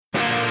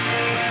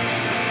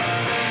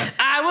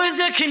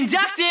a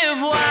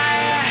conductive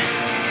wire,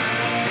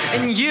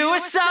 and you were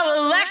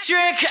so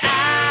electric.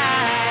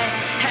 I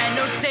had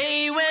no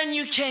say when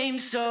you came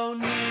so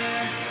near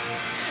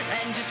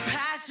and just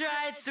passed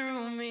right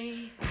through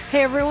me.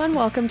 Hey everyone,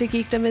 welcome to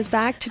Geekdom is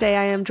Back. Today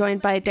I am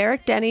joined by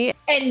Derek Denny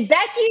and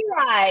Becky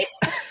Rice.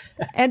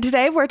 And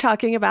today we're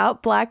talking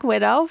about Black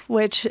Widow,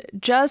 which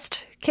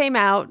just came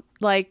out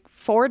like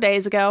 4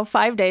 days ago,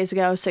 5 days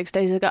ago, 6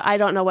 days ago. I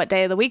don't know what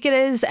day of the week it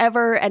is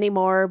ever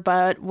anymore,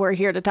 but we're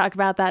here to talk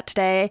about that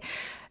today.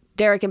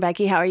 Derek and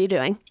Becky, how are you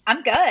doing?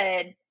 I'm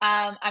good.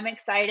 I'm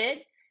excited.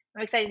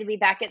 I'm excited to be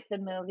back at the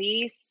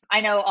movies.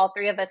 I know all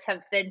three of us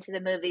have been to the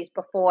movies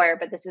before,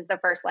 but this is the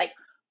first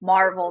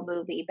Marvel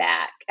movie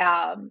back.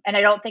 And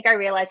I don't think I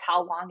realized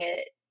how long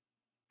it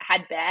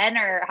had been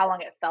or how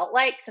long it felt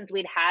like since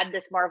we'd had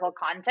this Marvel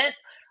content.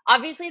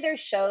 Obviously there's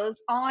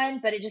shows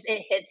on, but it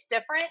hits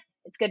different.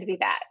 It's good to be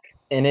back.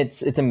 And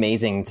it's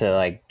amazing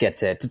to get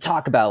to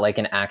talk about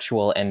an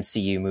actual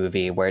MCU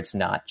movie where it's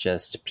not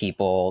just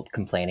people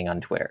complaining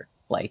on Twitter.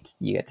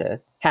 You get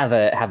to have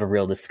a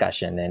real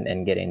discussion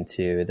and get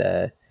into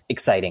the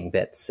exciting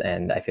bits.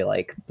 And I feel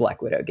like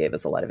Black Widow gave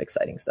us a lot of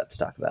exciting stuff to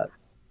talk about.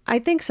 I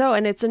think so.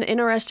 And it's an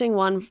interesting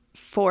one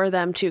for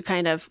them to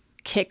kind of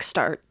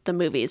kickstart the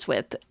movies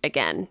with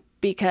again,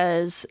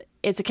 because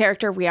it's a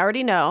character we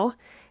already know.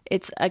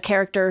 It's a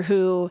character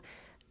who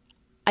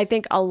I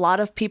think a lot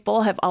of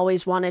people have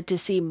always wanted to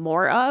see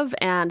more of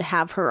and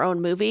have her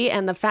own movie.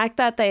 And the fact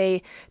that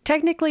they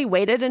technically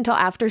waited until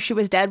after she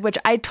was dead, which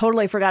I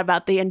totally forgot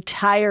about the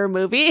entire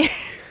movie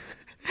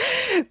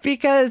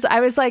because I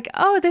was like,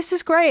 oh, this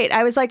is great.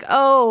 I was like,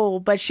 oh,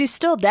 but she's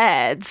still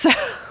dead. So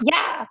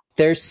yeah.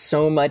 There's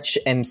so much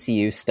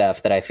MCU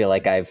stuff that I feel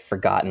like I've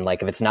forgotten.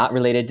 If it's not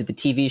related to the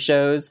TV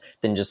shows,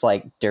 then just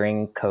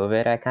during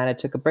COVID, I kind of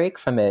took a break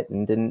from it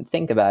and didn't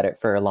think about it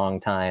for a long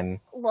time.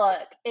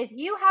 Look, if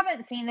you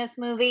haven't seen this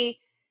movie,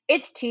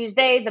 it's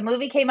Tuesday. The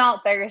movie came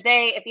out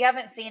Thursday. If you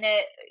haven't seen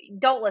it,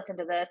 don't listen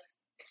to this.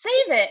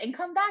 Save it and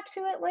come back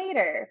to it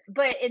later.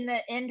 But in the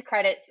end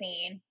credit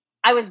scene,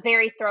 I was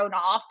very thrown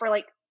off for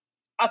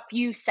a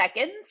few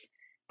seconds.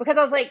 Because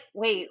I was like,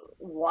 wait,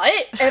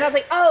 what? And I was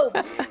like, oh,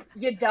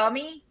 you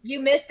dummy. You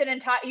missed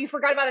you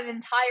forgot about an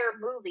entire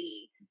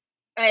movie.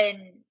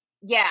 And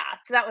yeah,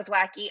 so that was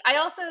wacky. I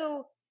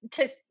also,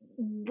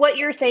 what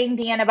you're saying,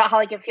 Deanna, about how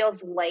it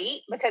feels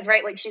late because,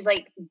 right, she's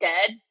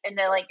dead in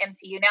the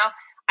MCU now.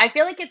 I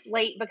feel like it's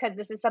late because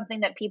this is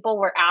something that people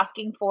were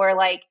asking for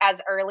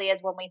as early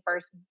as when we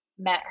first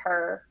met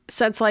her.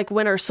 Since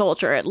Winter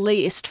Soldier, at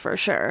least, for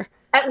sure.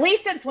 At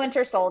least since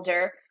Winter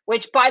Soldier.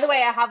 Which, by the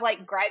way, I have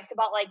gripes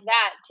about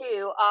that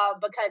too,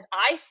 because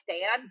I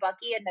stan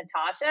Bucky and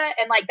Natasha,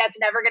 and that's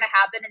never going to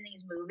happen in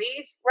these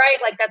movies, right?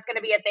 That's going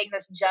to be a thing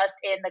that's just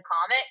in the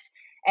comics,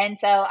 and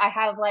so I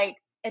have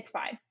it's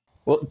fine.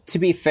 Well, to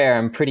be fair,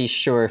 I'm pretty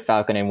sure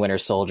Falcon and Winter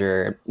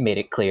Soldier made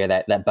it clear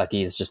that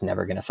Bucky is just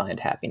never going to find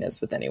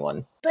happiness with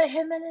anyone. But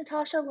him and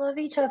Natasha love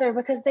each other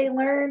because they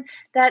learn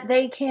that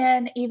they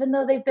can, even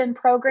though they've been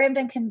programmed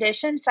and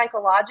conditioned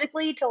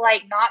psychologically to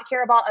not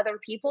care about other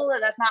people,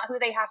 that's not who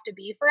they have to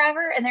be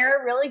forever. And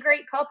they're a really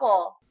great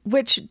couple.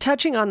 Which,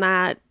 touching on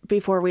that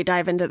before we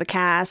dive into the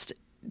cast,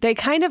 they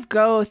kind of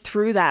go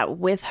through that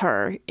with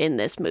her in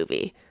this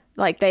movie.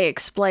 They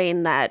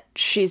explain that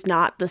she's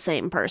not the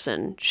same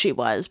person she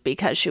was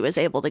because she was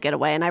able to get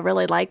away. And I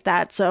really like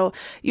that. So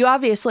you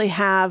obviously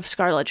have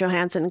Scarlett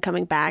Johansson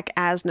coming back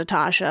as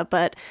Natasha,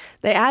 but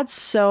they add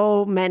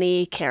so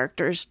many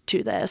characters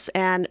to this.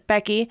 And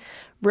Becky,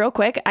 real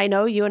quick, I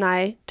know you and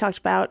I talked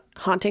about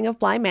Haunting of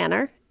Bly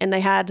Manor, and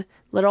they had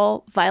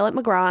little Violet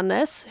McGraw on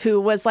this,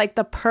 who was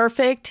the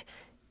perfect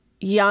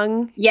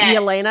young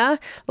Yelena.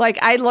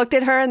 I looked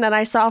at her and then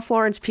I saw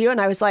Florence Pugh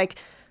and I was like,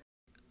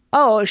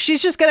 oh,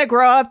 she's just going to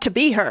grow up to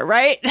be her,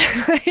 right?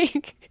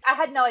 I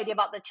had no idea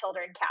about the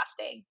children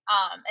casting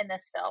in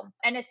this film.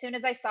 And as soon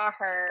as I saw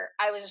her,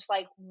 I was just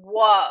like,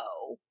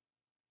 whoa,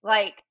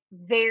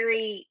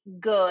 very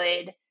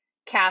good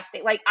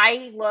casting.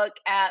 I look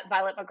at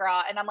Violet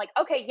McGraw and I'm like,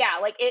 okay, yeah,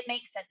 it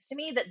makes sense to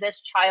me that this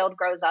child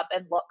grows up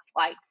and looks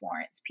like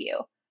Florence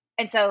Pugh.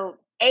 And so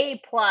A+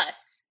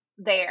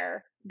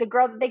 there. The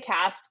girl that they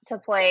cast to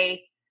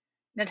play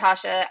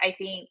Natasha, I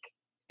think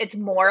it's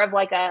more of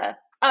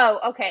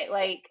oh, okay,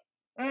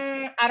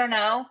 I don't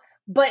know.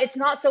 But it's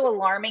not so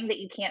alarming that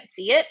you can't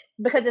see it,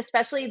 because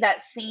especially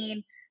that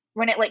scene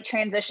when it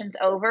transitions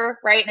over,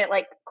 right? And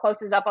it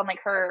closes up on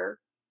her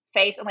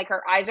face and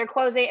her eyes are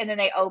closing and then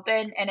they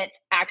open and it's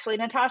actually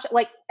Natasha.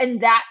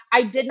 And that,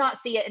 I did not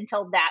see it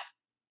until that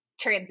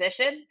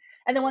transition.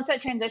 And then once that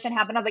transition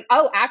happened, I was like,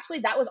 oh, actually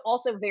that was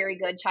also very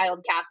good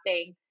child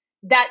casting.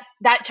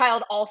 That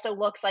child also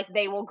looks like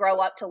they will grow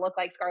up to look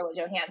like Scarlett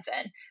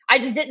Johansson. I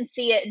just didn't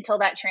see it until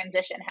that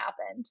transition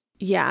happened.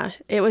 Yeah,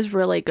 it was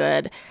really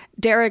good.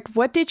 Derek,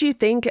 what did you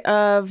think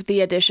of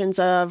the additions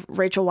of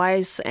Rachel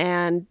Weisz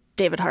and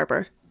David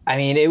Harbour? I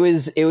mean, it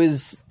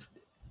was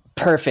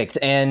perfect.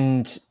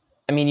 And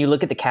I mean, you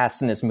look at the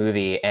cast in this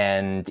movie,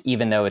 and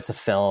even though it's a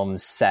film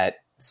set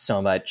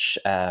so much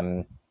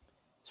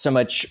so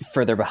much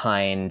further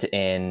behind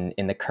in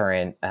the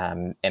current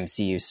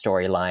MCU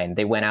storyline.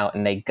 They went out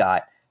and they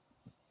got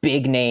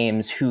big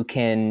names who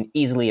can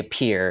easily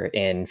appear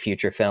in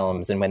future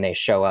films, and when they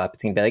show up,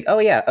 it's gonna be like, oh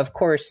yeah, of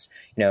course,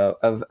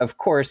 of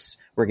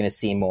course we're gonna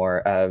see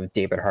more of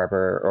David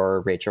Harbour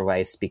or Rachel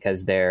Weisz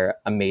because they're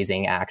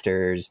amazing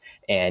actors,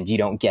 and you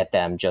don't get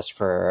them just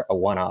for a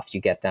one-off. You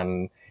get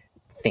them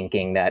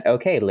thinking that,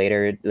 okay,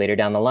 later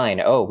down the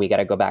line, oh, we got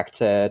to go back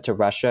to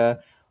Russia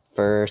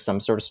for some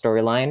sort of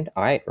storyline.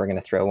 All right, we're gonna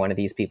throw one of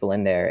these people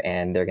in there,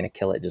 and they're gonna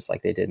kill it just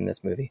like they did in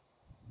this movie.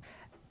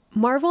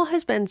 Marvel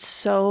has been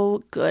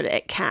so good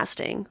at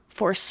casting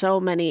for so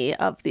many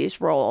of these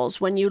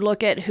roles. When you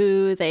look at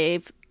who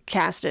they've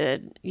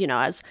casted,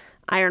 as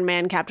Iron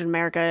Man, Captain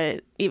America,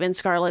 even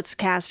Scarlett's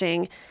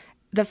casting,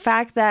 the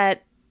fact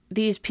that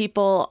these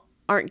people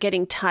aren't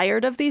getting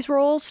tired of these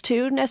roles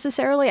too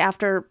necessarily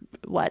after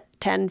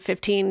 10,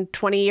 15,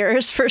 20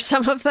 years for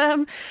some of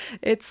them,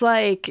 it's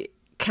like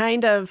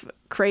kind of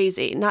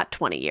crazy. Not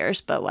 20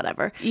 years, but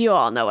whatever. You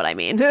all know what I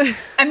mean.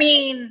 I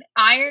mean,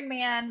 Iron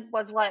Man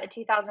was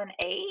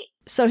 2008?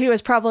 So he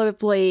was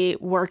probably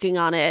working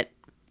on it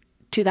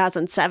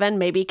 2007,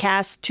 maybe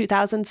cast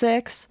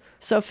 2006.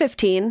 So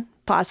 15,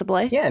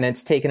 possibly. Yeah, and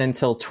it's taken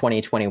until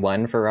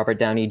 2021 for Robert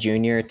Downey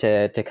Jr.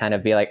 to kind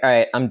of be like, all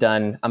right, I'm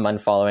done. I'm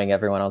unfollowing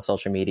everyone on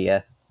social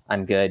media.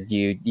 I'm good.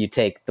 You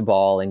take the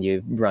ball and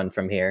you run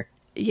from here.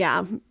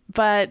 Yeah,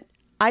 but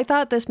I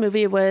thought this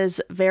movie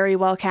was very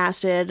well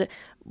casted.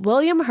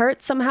 William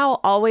Hurt somehow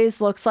always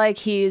looks like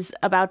he's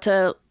about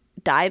to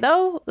die,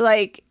 though.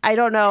 Like, I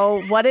don't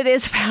know what it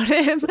is about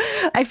him.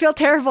 I feel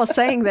terrible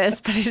saying this,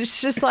 but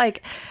it's just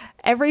like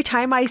every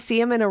time I see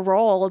him in a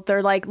role,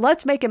 they're like,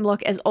 let's make him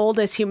look as old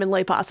as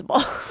humanly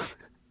possible,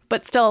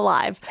 but still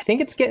alive. I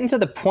think it's getting to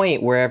the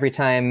point where every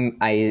time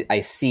I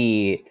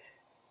see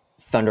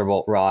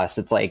Thunderbolt Ross,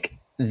 it's like,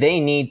 they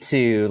need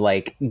to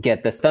like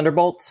get the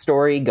Thunderbolt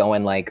story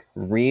going like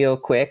real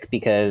quick,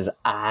 because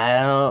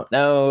I don't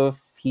know if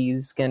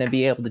he's going to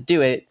be able to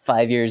do it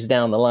 5 years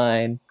down the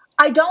line.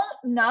 I don't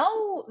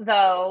know,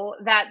 though,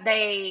 that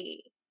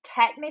they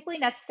technically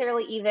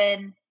necessarily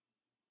even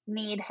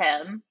need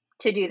him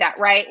to do that,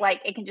 right?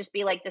 Like, it can just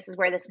be like, this is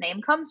where this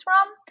name comes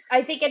from.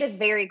 I think it is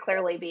very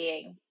clearly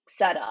being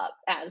set up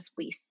as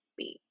we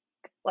speak,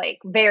 like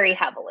very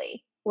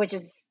heavily, which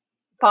is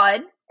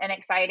fun and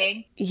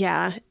exciting.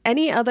 Yeah.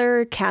 Any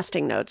other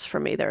casting notes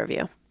from either of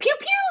you? Pew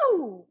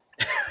pew.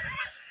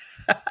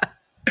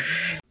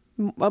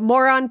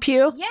 More on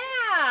Pew?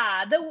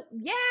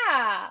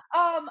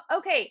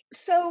 Okay.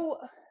 So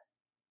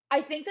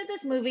I think that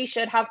this movie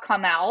should have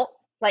come out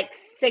like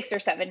 6 or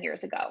 7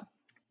 years ago.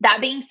 That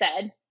being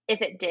said,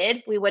 if it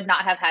did, we would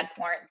not have had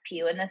Florence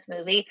Pugh in this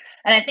movie.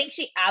 And I think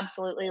she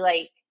absolutely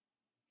like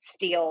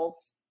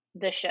steals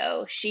the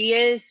show. She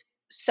is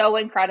so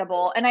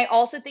incredible. And I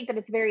also think that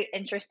it's very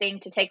interesting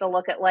to take a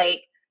look at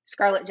like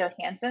Scarlett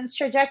Johansson's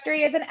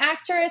trajectory as an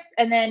actress,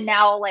 and then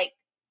now like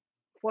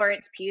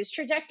Florence Pugh's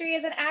trajectory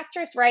as an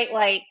actress, right?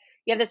 Like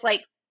you have this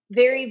like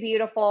very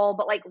beautiful,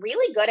 but like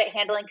really good at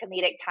handling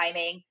comedic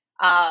timing,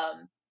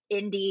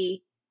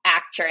 indie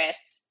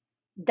actress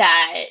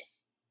that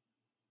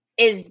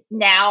is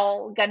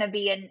now going to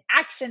be an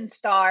action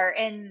star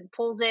and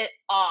pulls it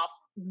off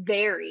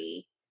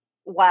very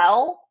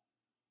well.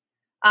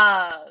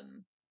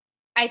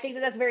 I think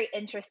that that's very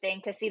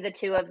interesting to see the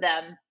two of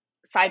them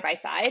side by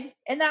side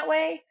in that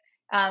way,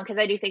 because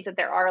I do think that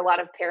there are a lot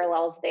of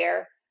parallels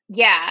there.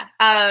 Yeah,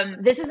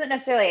 this isn't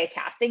necessarily a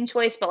casting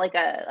choice, but like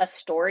a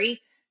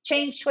story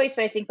change choice.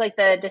 But I think like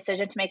the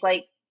decision to make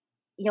like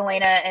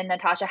Yelena and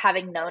Natasha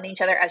having known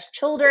each other as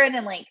children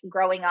and like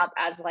growing up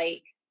as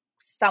like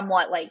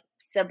somewhat like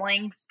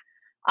siblings,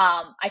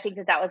 I think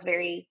that that was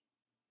very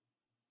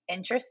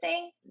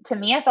interesting to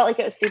me. I felt like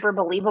it was super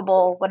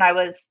believable when I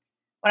was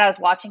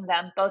watching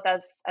them, both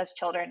as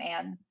children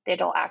and the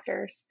adult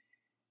actors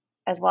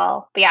as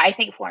well. But yeah, I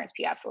think Florence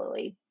Pugh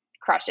absolutely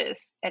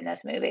crushes in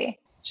this movie.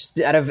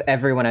 Just out of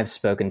everyone I've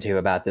spoken to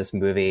about this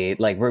movie,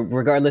 like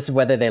regardless of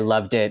whether they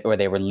loved it or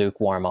they were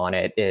lukewarm on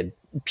it,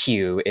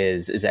 Pugh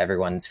is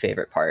everyone's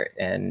favorite part,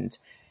 and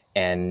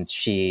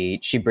she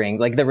brings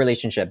like the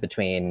relationship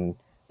between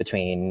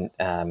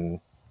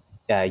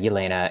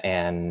Yelena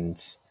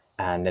and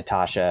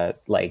Natasha,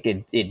 like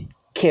it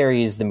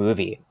carries the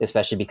movie,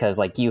 especially because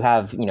like we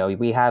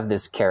have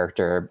this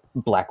character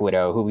Black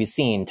Widow who we've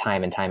seen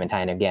time and time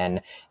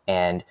again,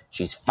 and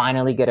she's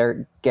finally get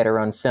her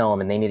own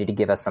film, and they needed to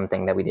give us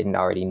something that we didn't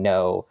already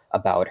know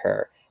about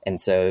her. And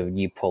so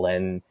you pull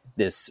in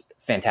this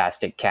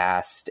fantastic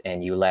cast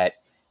and you let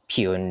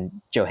Pugh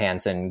and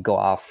Johansson go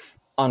off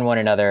on one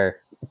another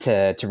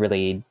to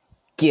really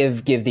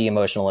give the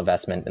emotional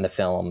investment in the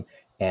film,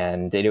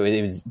 and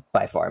it was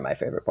by far my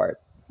favorite part.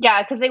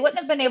 Yeah, because they wouldn't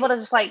have been able to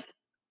just like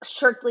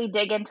strictly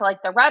dig into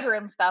like the Red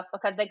Room stuff,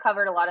 because they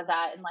covered a lot of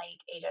that in like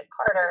Agent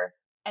Carter.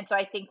 And so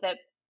I think that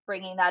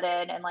bringing that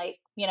in and like,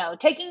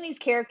 taking these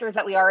characters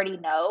that we already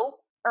know,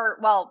 or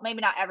well,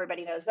 maybe not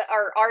everybody knows, but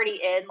are already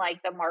in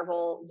like the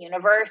Marvel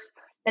universe,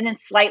 and then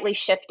slightly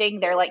shifting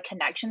their like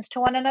connections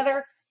to one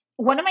another,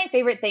 One of my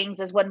favorite things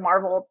is when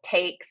Marvel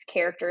takes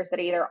characters that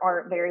either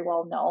aren't very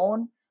well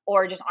known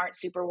or just aren't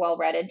super well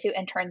read into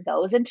and turn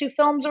those into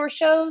films or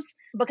shows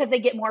because they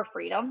get more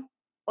freedom.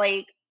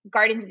 Like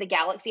Guardians of the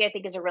Galaxy, I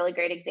think, is a really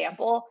great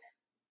example.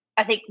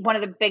 I think one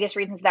of the biggest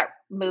reasons that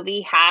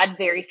movie had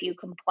very few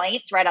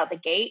complaints right out the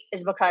gate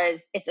is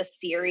because it's a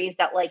series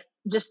that like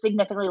just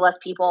significantly less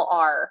people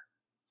are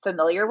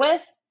familiar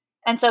with.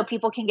 And so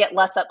people can get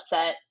less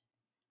upset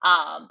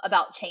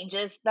about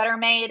changes that are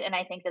made. And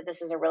I think that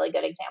this is a really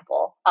good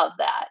example of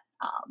that.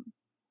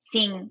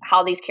 Seeing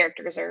how these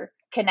characters are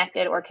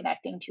connected or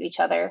connecting to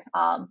each other.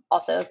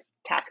 Also,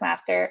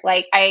 Taskmaster.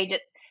 Like I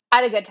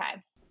had a good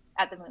time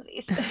at the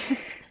movies.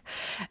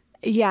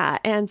 Yeah,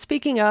 and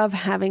speaking of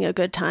having a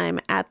good time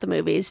at the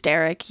movies,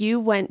 Derek, you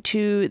went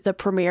to the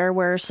premiere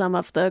where some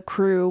of the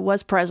crew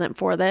was present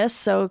for this.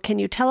 So can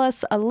you tell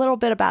us a little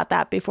bit about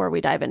that before we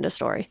dive into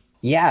story?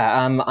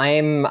 Yeah,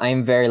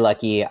 I'm very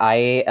lucky.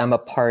 I am a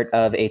part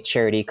of a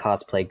charity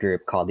cosplay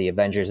group called the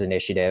Avengers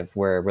Initiative,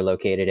 where we're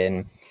located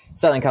in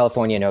Southern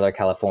California, Northern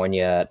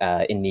California,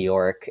 in New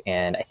York,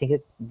 and I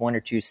think one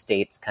or two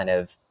states kind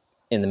of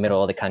in the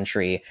middle of the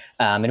country.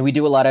 And we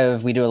do a lot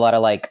of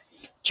like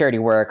charity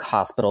work,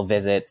 hospital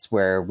visits,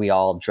 where we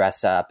all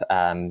dress up.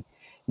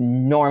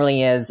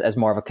 Normally as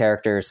Marvel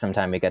characters.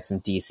 Sometimes we get some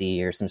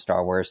DC or some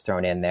Star Wars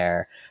thrown in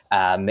there.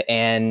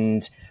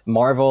 And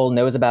Marvel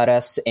knows about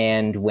us,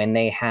 and when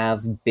they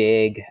have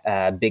big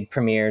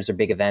premieres or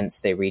big events,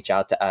 they reach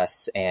out to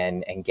us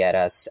and get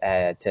us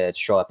to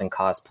show up in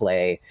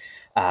cosplay.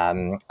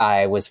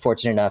 I was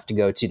fortunate enough to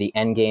go to the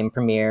Endgame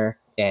premiere,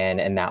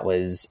 and that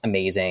was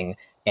amazing.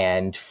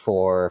 And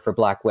for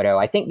Black Widow,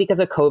 I think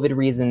because of COVID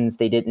reasons,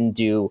 they didn't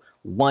do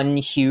one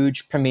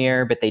huge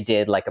premiere, but they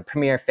did like a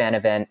premiere fan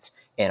event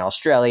in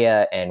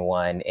Australia and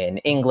one in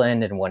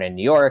England and one in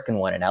New York and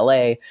one in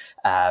LA.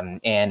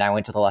 And I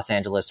went to the Los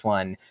Angeles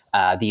one.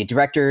 The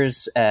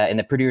directors and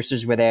the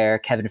producers were there.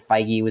 Kevin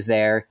Feige was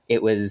there.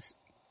 It was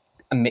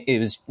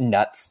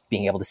nuts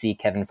being able to see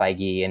Kevin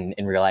Feige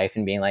in real life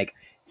and being like,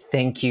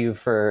 thank you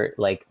for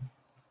like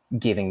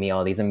giving me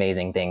all these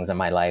amazing things in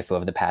my life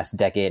over the past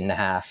decade and a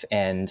half.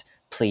 And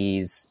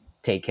please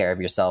take care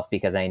of yourself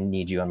because I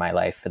need you in my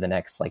life for the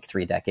next like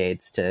 3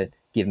 decades to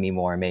give me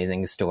more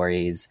amazing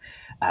stories.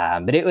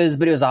 But it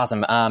was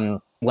awesome.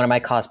 One of my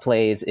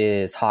cosplays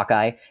is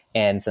Hawkeye.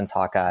 And since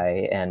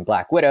Hawkeye and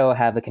Black Widow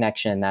have a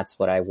connection, that's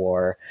what I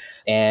wore.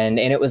 And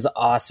it was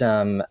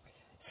awesome.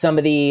 Some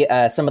of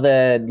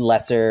the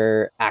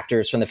lesser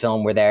actors from the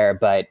film were there,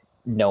 but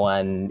no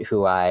one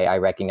who I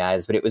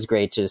recognize, but it was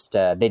great. Just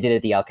they did it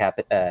at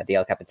the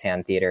El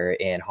Capitan Theater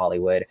in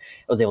Hollywood.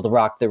 I was able to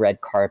rock the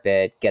red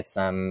carpet, get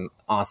some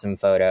awesome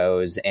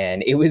photos,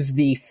 and it was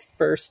the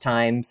first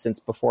time since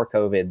before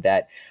COVID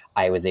that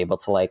I was able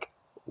to like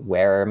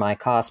wear my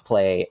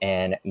cosplay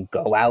and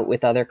go out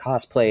with other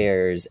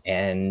cosplayers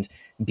and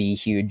be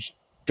huge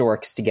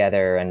dorks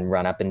together and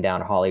run up and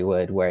down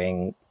Hollywood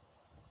wearing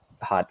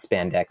hot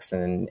spandex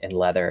and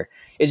leather.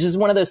 It's just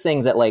one of those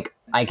things that like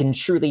I can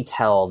truly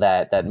tell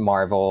that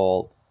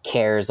Marvel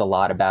cares a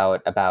lot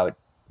about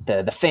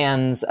the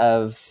fans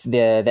of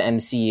the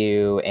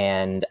MCU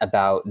and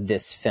about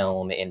this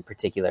film in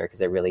particular,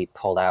 because it really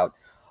pulled out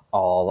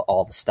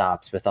all the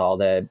stops with all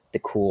the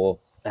cool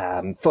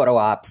photo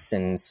ops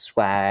and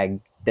swag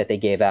that they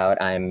gave out.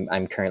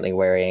 I'm currently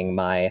wearing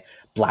my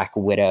Black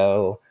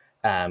Widow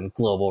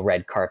global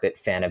red carpet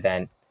fan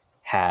event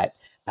hat.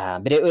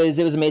 But it was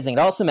amazing. It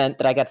also meant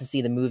that I got to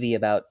see the movie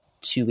about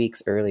 2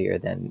 weeks earlier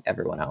than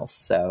everyone else.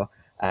 So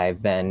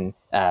I've been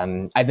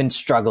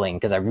struggling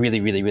because I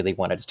really, really, really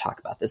wanted to talk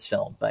about this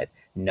film, but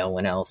no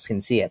one else can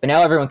see it. But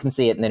now everyone can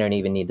see it, and they don't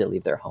even need to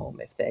leave their home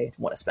if they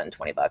want to spend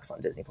 $20 on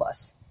Disney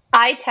Plus.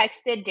 I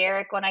texted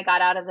Derek when I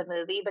got out of the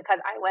movie because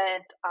I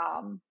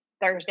went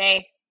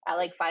Thursday at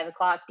like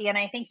 5:00. Deanna,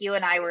 I think you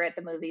and I were at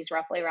the movies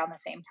roughly around the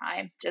same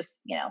time. Just,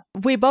 you know.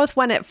 We both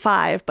went at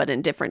 5, but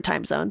in different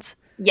time zones.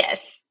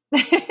 Yes.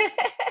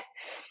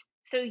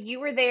 So you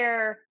were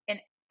there an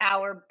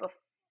hour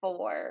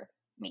before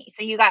me.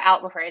 So you got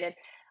out before I did.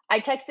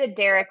 I texted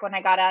Derek when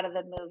I got out of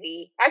the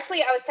movie.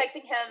 Actually, I was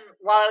texting him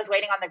while I was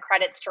waiting on the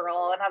credits to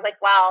roll. And I was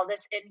like, wow,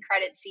 this end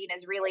credit scene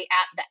is really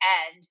at the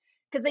end.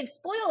 Because they've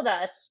spoiled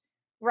us,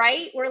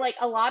 right? Where like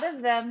a lot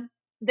of them,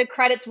 the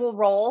credits will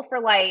roll for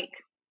like,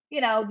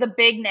 you know, the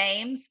big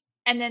names.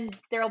 And then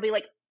there'll be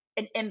like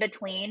an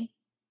in-between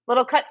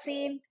little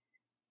cutscene.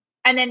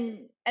 And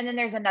then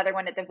there's another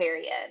one at the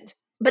very end.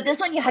 But this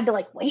one you had to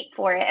like wait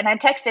for it. And I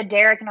texted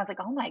Derek and I was like,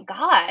 oh my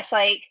gosh,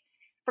 like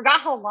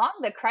forgot how long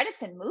the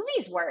credits in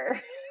movies were.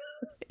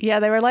 Yeah,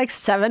 they were like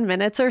 7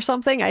 minutes or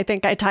something. I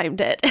think I timed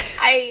it.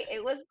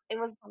 It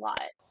was a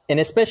lot. And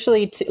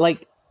especially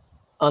like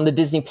on the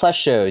Disney Plus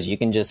shows, you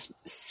can just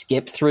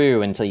skip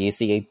through until you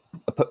see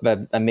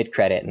a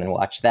mid-credit and then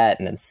watch that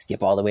and then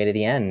skip all the way to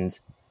the end,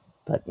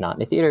 but not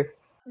in a theater.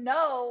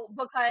 No,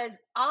 because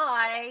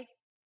I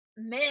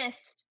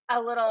missed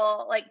a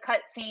little like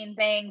cutscene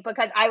thing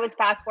because I was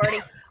fast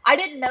forwarding. I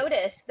didn't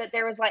notice that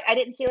there was like, I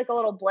didn't see like a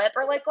little blip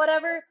or like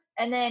whatever.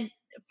 And then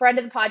friend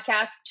of the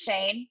podcast,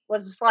 Shane,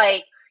 was just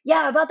like,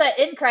 yeah, about that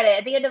end credit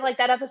at the end of like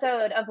that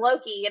episode of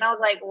Loki. And I was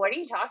like, what are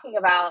you talking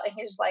about? And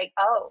he was like,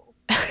 oh,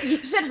 you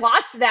should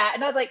watch that.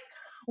 And I was like,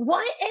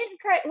 what end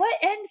credit? What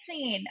end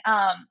scene?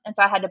 And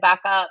so I had to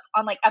back up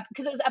on like,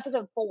 because it was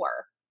episode 4.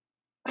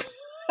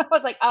 I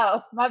was like,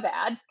 oh, my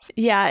bad.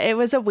 Yeah, it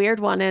was a weird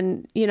one.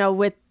 And, you know,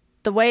 with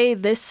the way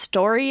this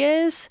story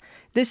is,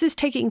 this is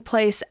taking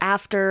place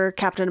after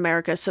Captain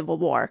America Civil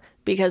War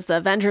because the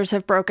Avengers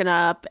have broken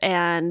up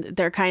and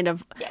they're kind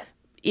of Yes.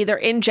 either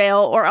in jail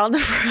or on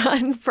the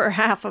run for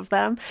half of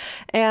them.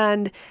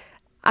 And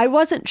I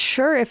wasn't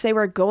sure if they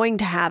were going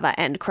to have an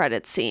end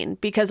credit scene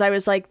because I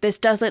was like, this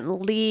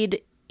doesn't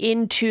lead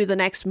into the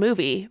next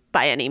movie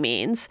by any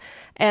means.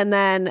 And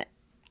then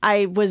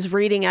I was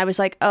reading, I was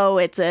like, oh,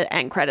 it's an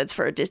end credits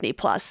for a Disney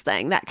Plus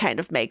thing. That kind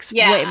of makes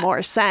way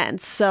more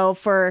sense. So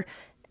for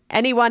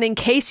anyone, in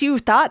case you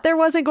thought there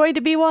wasn't going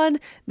to be one,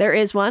 there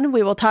is one.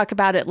 We will talk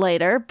about it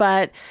later.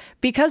 But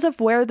because of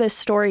where this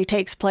story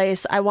takes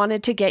place, I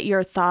wanted to get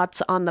your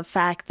thoughts on the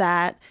fact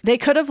that they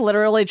could have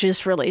literally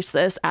just released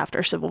this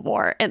after Civil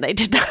War, and they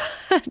did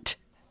not.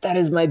 That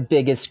is my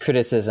biggest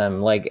criticism.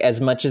 Like, as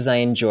much as I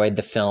enjoyed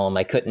the film,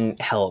 I couldn't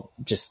help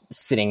just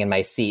sitting in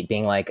my seat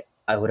being like,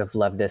 I would have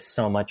loved this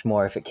so much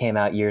more if it came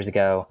out years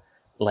ago.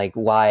 Like,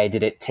 why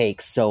did it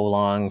take so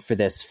long for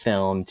this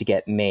film to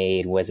get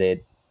made? Was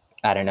it,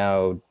 I don't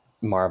know,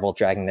 Marvel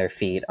dragging their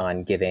feet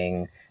on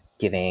giving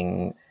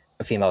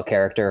a female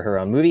character her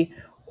own movie,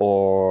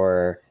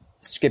 or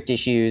script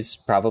issues?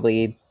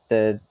 Probably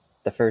the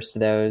first of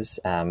those.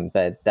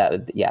 But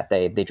that, yeah,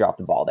 they dropped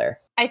the ball there.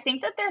 I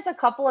think that there's a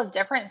couple of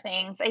different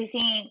things. I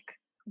think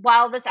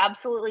while this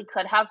absolutely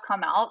could have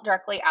come out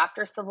directly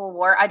after Civil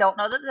War, I don't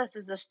know that this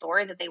is the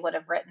story that they would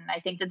have written. I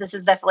think that this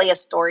is definitely a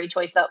story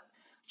choice that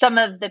some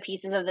of the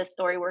pieces of this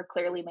story were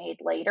clearly made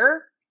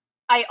later.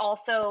 I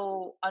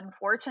also,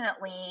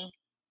 unfortunately,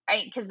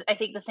 because I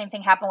think the same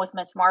thing happened with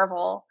Miss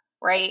Marvel,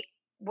 right?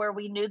 Where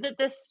we knew that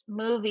this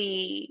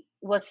movie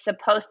was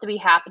supposed to be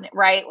happening,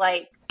 right?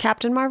 Like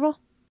Captain Marvel?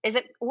 Is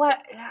it what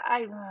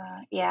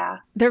yeah.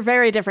 They're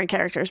very different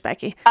characters,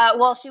 Becky.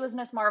 Well, she was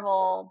Miss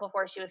Marvel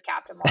before she was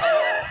Captain Marvel,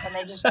 and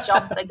they just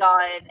jumped the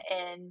gun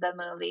in the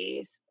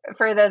movies.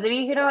 For those of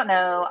you who don't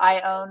know, I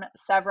own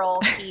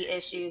several key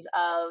issues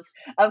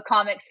of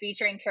comics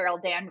featuring Carol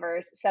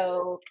Danvers,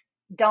 so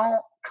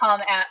don't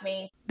come at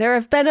me. There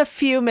have been a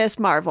few Miss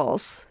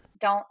Marvels.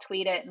 Don't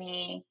tweet at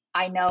me.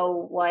 I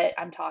know what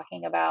I'm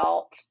talking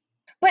about.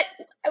 But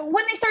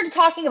when they started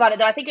talking about it,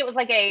 though, I think there is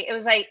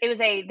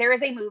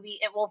a movie,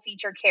 it will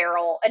feature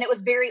Carol, and it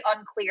was very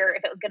unclear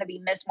if it was going to be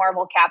Miss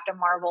Marvel, Captain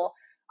Marvel.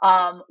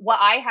 What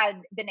I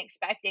had been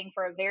expecting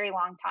for a very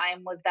long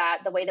time was that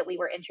the way that we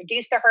were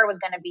introduced to her was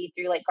going to be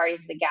through like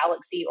Guardians of the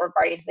Galaxy or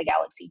Guardians of the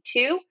Galaxy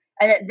 2,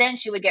 and that then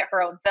she would get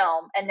her own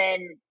film, and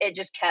then it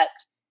just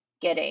kept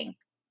getting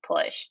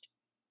pushed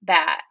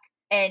back.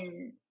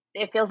 And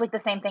it feels like the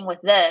same thing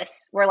with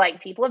this, where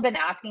like people have been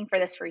asking for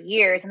this for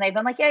years and they've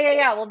been like,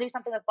 yeah, we'll do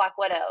something with Black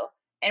Widow.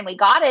 And we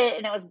got it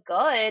and it was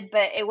good,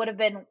 but it would have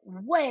been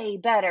way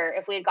better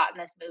if we had gotten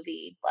this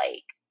movie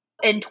like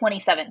in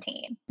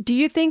 2017. Do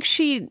you think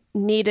she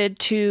needed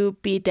to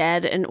be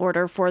dead in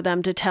order for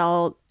them to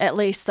tell at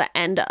least the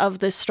end of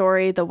this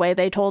story the way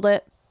they told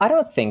it? I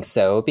don't think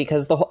so,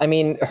 because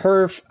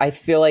I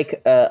feel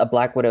like a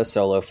Black Widow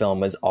solo film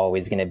was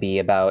always going to be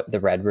about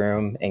the Red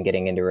Room and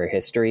getting into her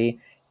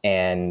history.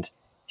 And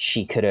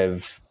she could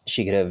have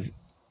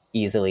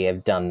easily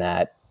have done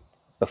that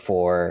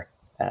before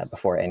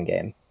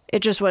Endgame. It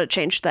just would have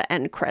changed the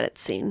end credit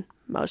scene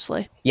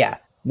mostly. Yeah.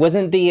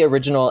 Wasn't the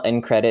original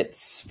end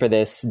credits for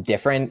this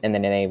different, and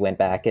then they went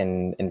back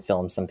and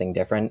filmed something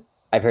different?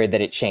 I've heard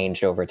that it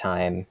changed over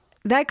time.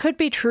 That could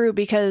be true,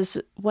 because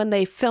when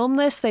they filmed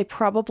this, they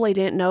probably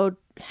didn't know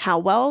how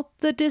well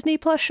the Disney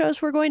Plus shows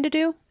were going to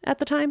do at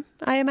the time,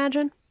 I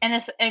imagine. And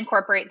this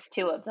incorporates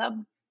 2 of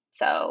them.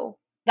 So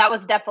that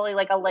was definitely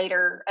like a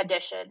later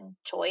addition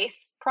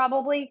choice,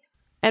 probably.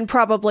 And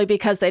probably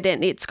because they didn't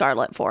need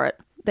Scarlet for it.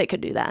 They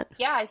could do that.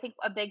 Yeah, I think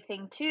a big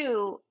thing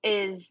too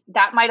is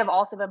that might have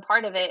also been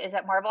part of it, is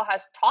that Marvel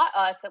has taught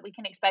us that we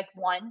can expect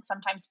 1,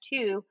 sometimes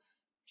 2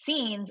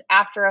 scenes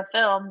after a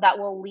film that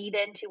will lead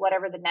into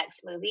whatever the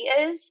next movie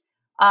is,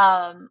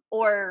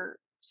 or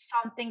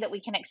something that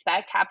we can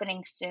expect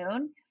happening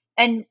soon.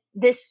 And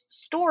this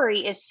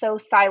story is so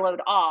siloed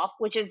off,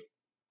 which is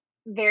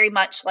very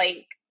much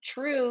like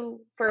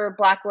true for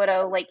Black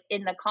Widow, like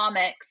in the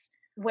comics,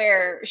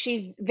 where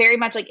she's very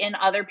much like in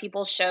other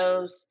people's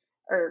shows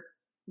or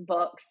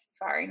books,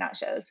 sorry, not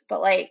shows,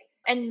 but like,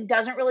 and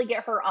doesn't really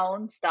get her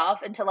own stuff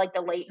until like the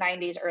late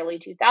 90s, early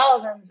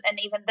 2000s. And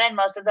even then,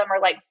 most of them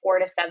are like 4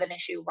 to 7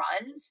 issue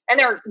runs, and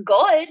they're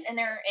good and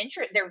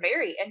they're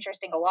very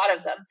interesting. A lot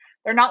of them,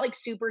 they're not like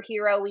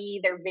superhero-y.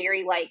 They're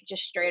very like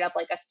just straight up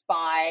like a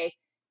spy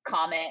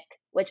comic,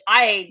 which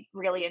I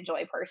really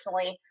enjoy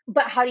personally.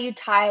 But how do you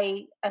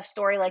tie a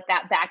story like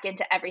that back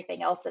into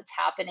everything else that's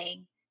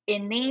happening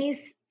in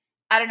these?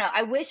 I don't know.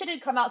 I wish it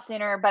had come out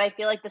sooner, but I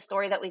feel like the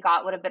story that we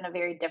got would have been a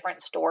very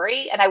different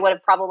story, and I would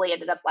have probably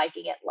ended up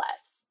liking it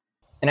less.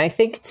 And I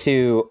think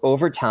too,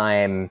 over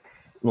time,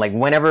 like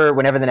whenever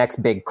the next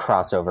big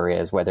crossover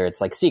is, whether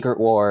it's like Secret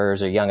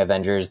Wars or Young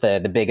Avengers, the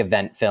big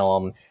event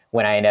film,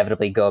 when I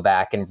inevitably go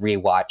back and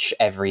rewatch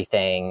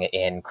everything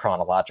in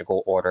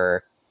chronological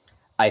order,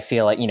 I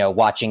feel like,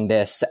 watching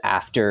this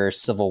after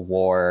Civil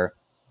War,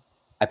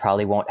 I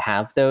probably won't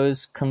have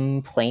those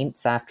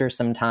complaints after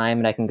some time,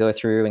 and I can go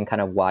through and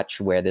kind of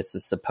watch where this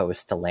is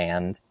supposed to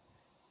land.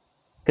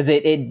 Because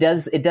it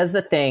does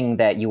the thing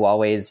that you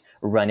always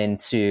run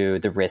into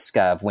the risk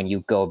of when you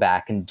go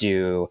back and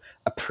do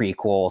a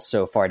prequel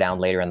so far down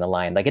later in the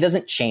line. Like, it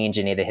doesn't change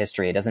any of the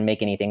history. It doesn't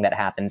make anything that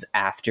happens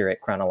after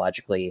it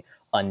chronologically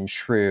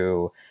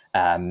untrue.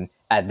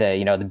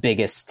 The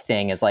biggest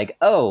thing is like,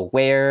 oh,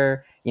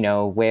 where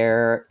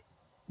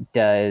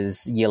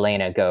does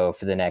Yelena go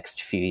for the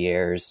next few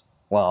years?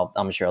 Well,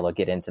 I'm sure they'll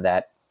get into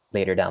that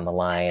later down the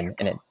line.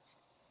 And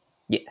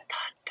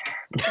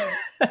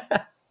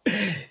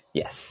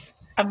Yes.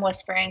 I'm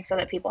whispering so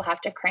that people have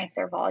to crank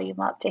their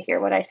volume up to hear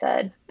what I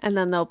said. And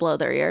then they'll blow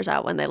their ears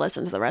out when they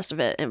listen to the rest of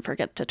it and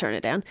forget to turn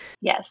it down.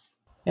 Yes.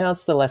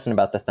 It's the lesson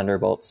about the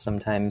Thunderbolts.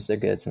 Sometimes they're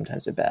good,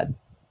 sometimes they're bad.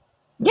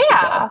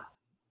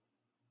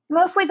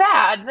 Mostly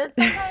bad, but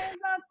sometimes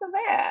not so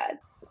bad.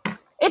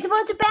 It's a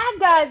bunch of bad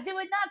guys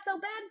doing not so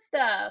bad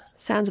stuff.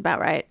 Sounds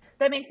about right.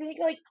 That makes me think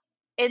like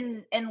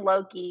in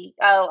Loki.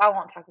 Oh, I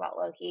won't talk about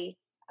Loki.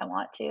 I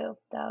want to,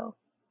 though.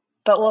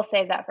 But we'll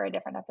save that for a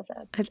different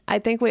episode. I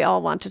think we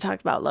all want to talk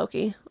about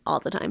Loki all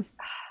the time.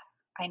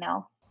 I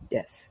know.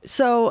 Yes.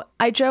 So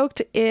I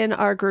joked in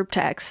our group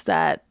text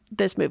that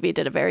this movie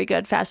did a very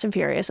good Fast and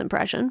Furious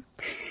impression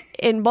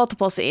in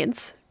multiple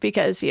scenes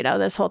because,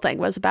 this whole thing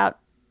was about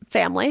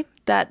family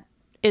that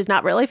is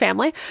not really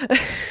family.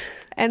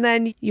 And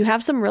then you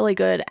have some really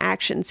good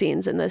action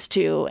scenes in this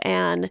too.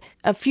 And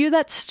a few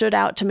that stood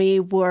out to me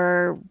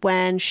were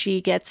when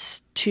she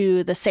gets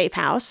to the safe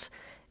house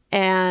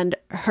and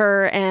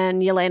her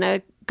and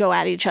Yelena go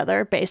at each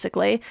other,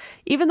 basically.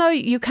 Even though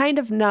you kind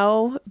of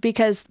know,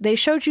 because they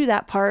showed you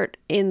that part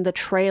in the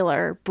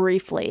trailer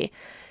briefly.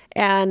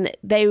 And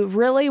they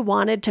really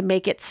wanted to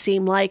make it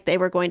seem like they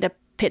were going to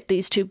pit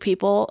these two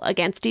people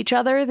against each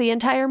other the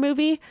entire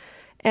movie.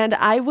 And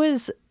I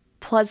was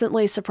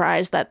pleasantly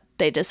surprised that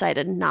they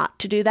decided not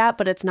to do that,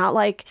 but it's not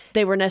like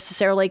they were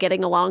necessarily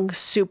getting along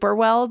super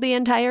well the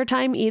entire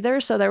time either.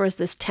 So there was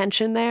this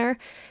tension there.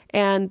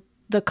 And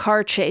the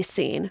car chase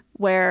scene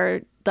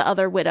where the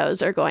other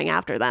widows are going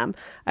after them,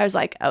 I was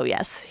like, oh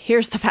yes,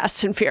 here's the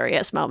Fast and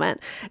Furious moment.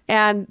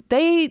 And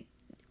they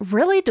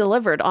really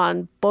delivered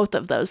on both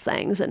of those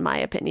things, in my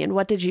opinion.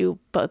 What did you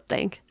both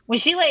think? When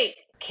she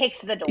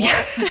kicks the door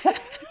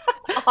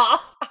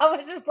off, I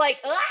was just like,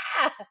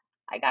 ah!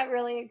 I got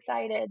really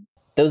excited.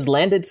 Those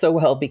landed so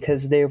well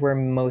because they were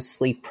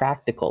mostly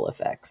practical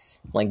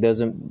effects. Like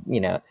those are,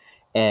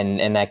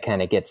 and that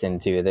kind of gets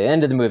into the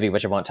end of the movie,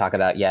 which I won't talk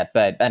about yet.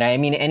 But I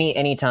mean,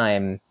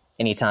 anytime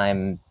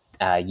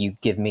you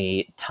give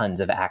me tons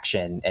of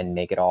action and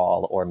make it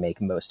all or make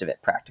most of it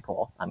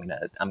practical, I'm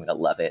gonna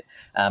love it.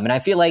 And I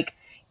feel like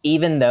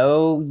even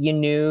though you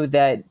knew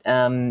that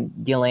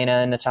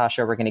Yelena and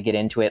Natasha were going to get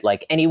into it,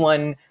 like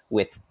anyone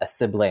with a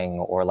sibling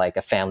or like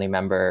a family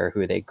member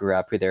who they grew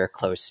up, who they're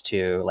close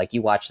to, like you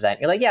watch that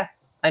and you're like, yeah,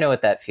 I know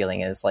what that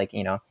feeling is. Like,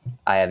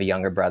 I have a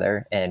younger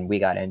brother and we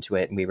got into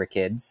it and we were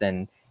kids.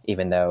 And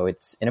even though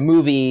it's in a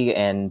movie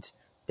and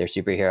they're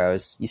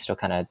superheroes, you still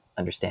kind of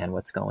understand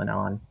what's going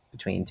on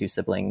between two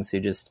siblings who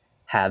just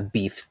have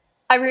beef.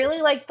 I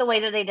really like the way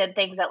that they did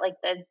things at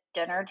the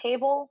dinner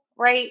table,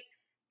 right?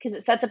 Because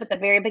it sets up at the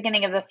very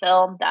beginning of the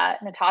film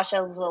that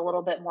Natasha was a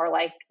little bit more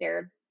like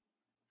their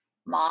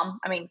mom.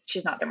 I mean,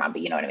 she's not their mom,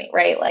 but you know what I mean,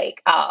 right?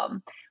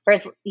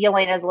 Whereas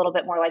Yelena is a little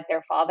bit more like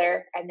their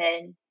father. And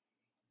then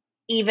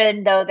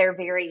even though they're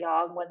very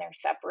young when they're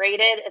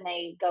separated and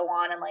they go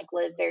on and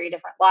live very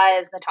different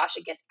lives,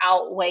 Natasha gets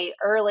out way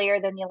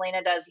earlier than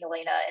Yelena does.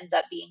 Yelena ends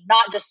up being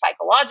not just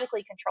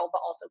psychologically controlled,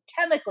 but also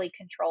chemically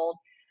controlled.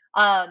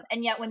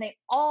 And yet when they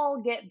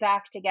all get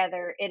back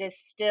together, it is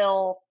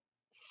still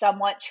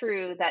somewhat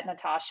true that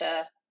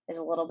Natasha is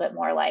a little bit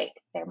more like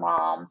their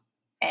mom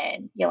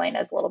and Yelena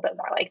is a little bit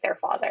more like their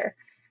father.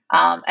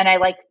 And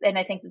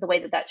I think that the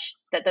way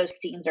that those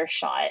scenes are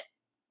shot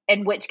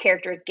and which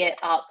characters get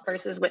up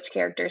versus which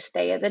characters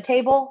stay at the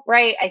table,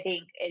 right? I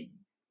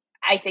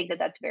think that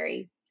that's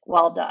very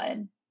well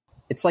done.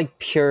 It's like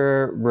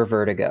pure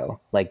Revertigo.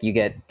 Like you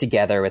get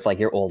together with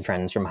your old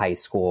friends from high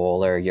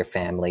school or your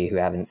family who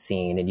haven't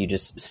seen, and you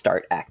just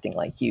start acting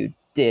like you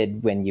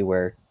did when you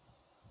were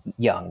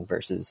young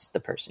versus the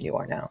person you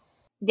are now.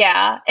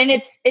 Yeah. And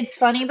it's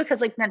funny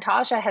because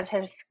Natasha has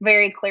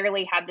very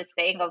clearly had this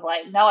thing of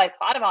no, I've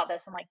thought about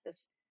this and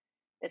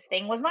this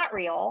thing was not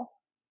real.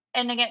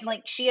 And again,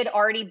 she had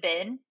already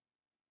been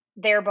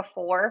there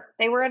before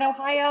they were in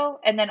Ohio.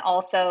 And then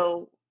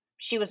also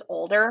she was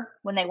older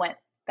when they went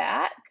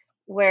back.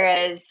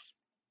 Whereas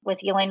with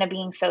Yelena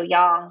being so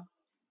young,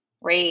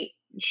 right,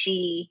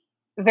 she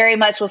very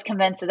much was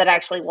convinced that it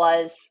actually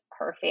was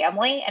her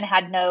family and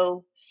had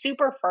no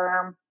super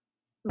firm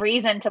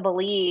reason to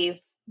believe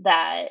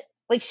that,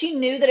 she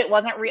knew that it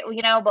wasn't real,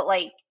 but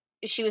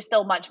she was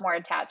still much more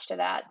attached to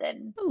that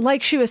than.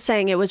 Like she was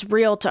saying, it was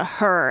real to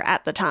her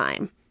at the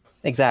time.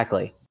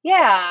 Exactly.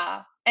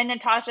 Yeah. And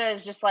Natasha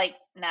is just like,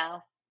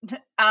 no.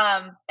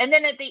 And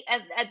then at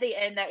the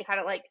end, that kind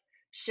of like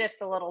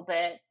shifts a little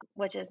bit,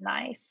 which is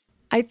nice.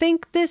 I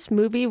think this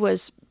movie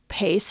was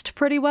paced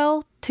pretty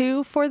well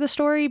too for the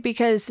story,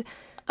 because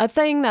a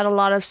thing that a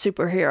lot of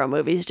superhero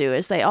movies do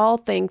is they all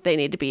think they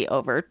need to be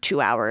over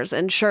 2 hours.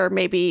 And sure,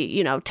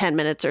 maybe, 10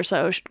 minutes or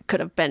so could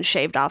have been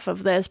shaved off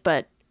of this,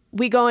 but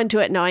we go into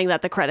it knowing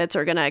that the credits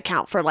are going to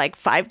account for like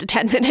 5 to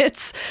 10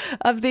 minutes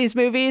of these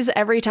movies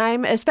every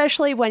time,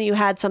 especially when you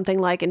had something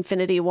like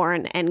Infinity War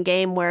and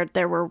Endgame, where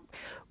there were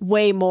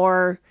way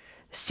more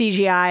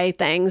CGI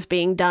things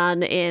being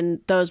done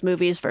in those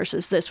movies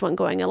versus this one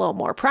going a little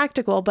more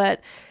practical.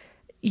 But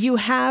you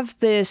have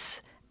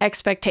this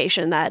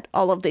expectation that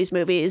all of these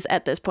movies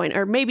at this point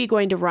are maybe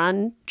going to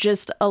run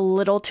just a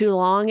little too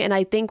long. And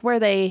I think where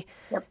they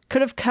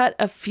could have cut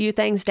a few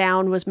things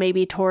down was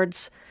maybe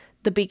towards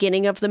the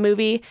beginning of the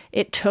movie.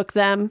 It took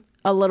them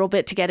a little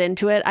bit to get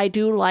into it. I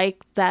do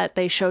like that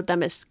they showed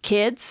them as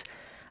kids.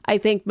 I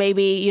think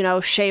maybe,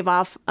 shave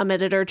off a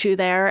minute or two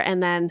there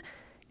and then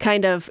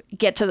kind of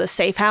get to the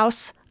safe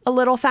house a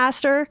little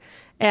faster.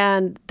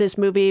 And this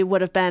movie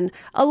would have been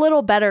a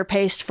little better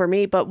paced for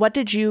me. But what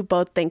did you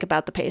both think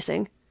about the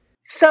pacing?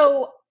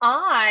 So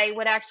I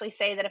would actually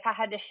say that if I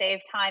had to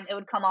shave time, it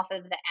would come off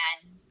of the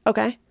end.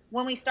 Okay.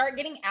 When we start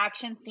getting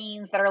action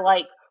scenes that are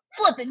like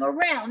flipping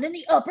around in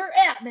the upper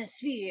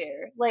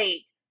atmosphere,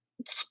 like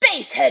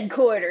space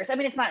headquarters. I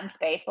mean, it's not in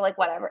space, but like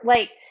whatever.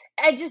 Like,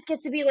 it just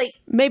gets to be like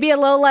maybe a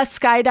little less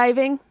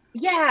skydiving.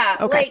 Yeah,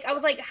 Okay. like I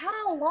was like,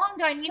 how long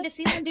do I need to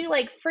see them do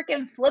like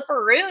freaking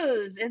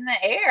flipperoos in the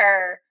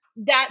air?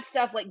 That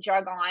stuff like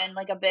drug on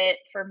like a bit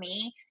for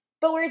me.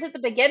 But whereas at the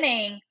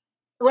beginning,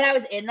 when I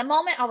was in the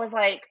moment, I was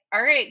like,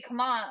 all right,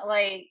 come on,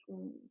 like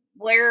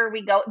where are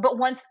we going? But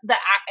once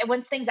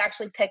things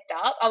actually picked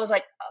up, I was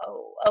like,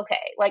 oh,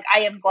 okay. Like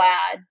I am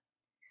glad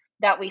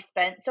that we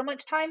spent so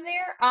much time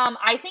there.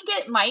 I think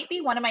it might be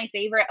one of my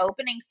favorite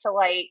openings to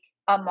like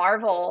a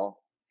Marvel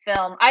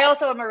film. I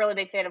also am a really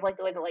big fan of like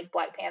the way that like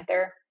Black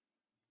Panther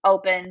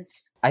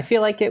opens. I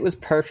feel like it was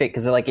perfect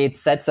because it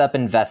sets up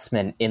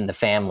investment in the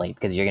family,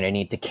 because you're going to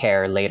need to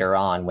care later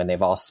on when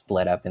they've all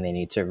split up and they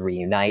need to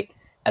reunite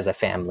as a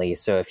family.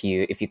 So if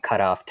you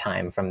cut off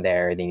time from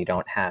there, then you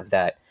don't have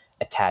that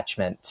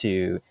attachment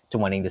to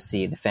wanting to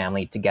see the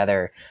family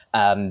together.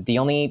 The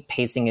only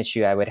pacing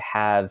issue I would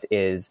have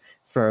is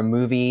for a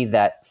movie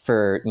that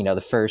for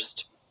the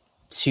first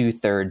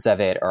 2/3 of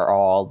it are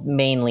all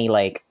mainly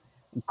like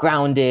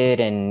grounded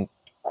and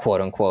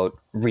quote unquote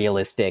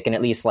realistic, and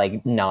at least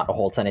like not a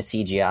whole ton of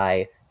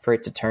CGI, for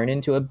it to turn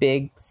into a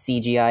big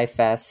CGI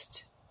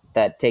fest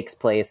that takes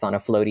place on a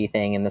floaty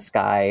thing in the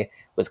sky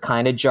was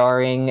kind of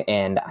jarring.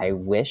 And I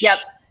wish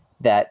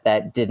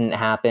that didn't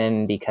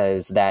happen,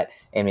 because that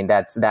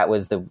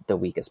was the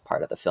weakest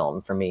part of the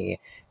film for me.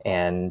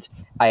 And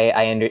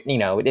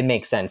it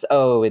makes sense.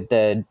 Oh,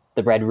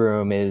 the Red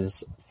Room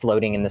is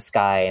floating in the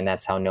sky and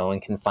that's how no one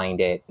can find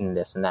it and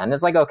this and that. And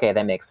it's like, okay,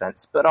 that makes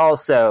sense. But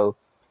also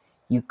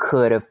you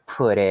could have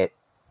put it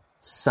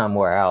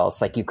somewhere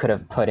else. Like you could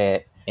have put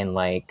it in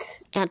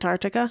like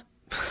Antarctica.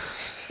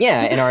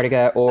 Yeah,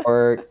 Antarctica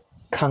or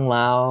Kung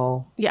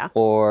Lao. Yeah.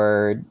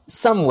 Or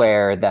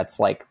somewhere that's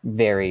like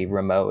very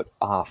remote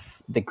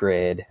off the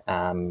grid,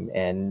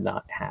 and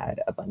not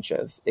had a bunch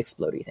of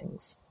explodey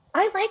things.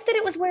 I like that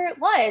it was where it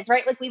was,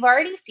 right? Like we've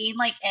already seen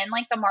like in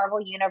like the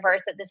Marvel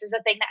universe that this is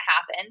a thing that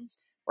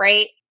happens,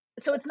 right?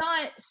 So it's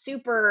not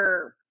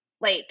super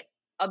like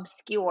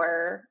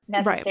obscure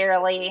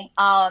necessarily.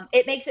 Right.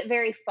 It makes it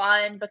very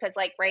fun because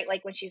like, right,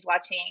 like when she's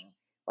watching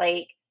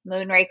like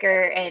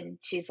Moonraker and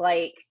she's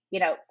like,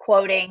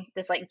 quoting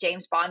this like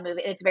James Bond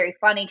movie, and it's very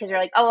funny because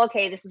you're like, oh,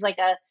 okay, this is like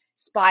a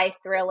spy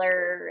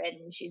thriller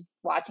and she's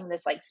watching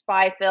this like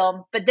spy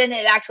film, but then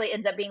it actually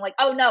ends up being like,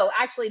 oh no,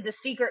 actually the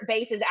secret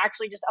base is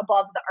actually just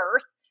above the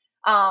earth.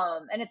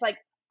 And it's like,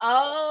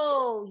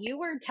 oh, you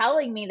were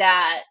telling me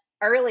that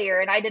earlier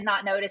and I did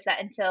not notice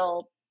that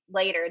until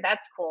later.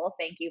 That's cool.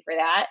 Thank you for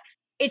that.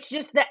 It's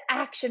just the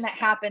action that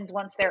happens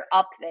once they're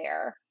up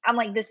there. I'm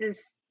like,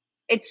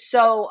 it's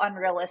so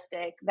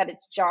unrealistic that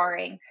it's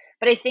jarring.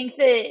 But I think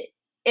that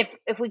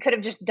if we could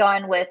have just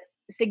done with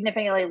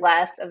significantly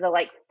less of the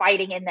like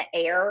fighting in the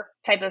air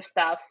type of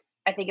stuff,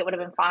 I think it would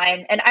have been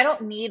fine. And I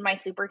don't need my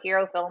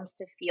superhero films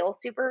to feel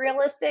super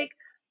realistic.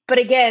 But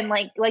again,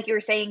 like you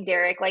were saying,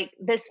 Derek, like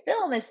this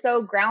film is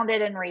so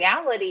grounded in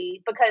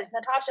reality because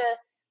Natasha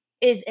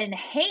is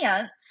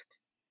enhanced,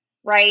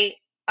 right?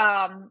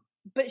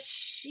 But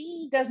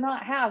she does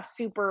not have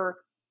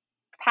super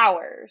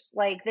powers.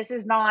 Like this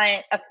is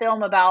not a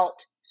film about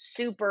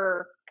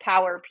super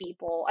power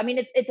people. I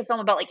mean, it's a film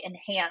about like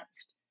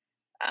enhanced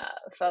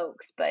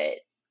folks, but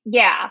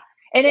yeah.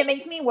 And it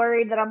makes me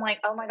worried that I'm like,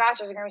 oh my gosh,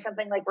 there's gonna be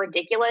something like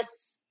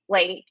ridiculous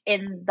like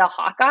in the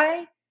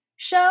Hawkeye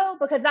show,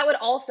 because that would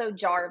also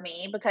jar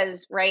me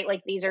because, right,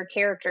 like these are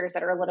characters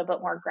that are a little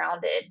bit more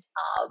grounded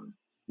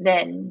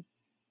than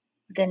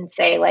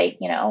say like,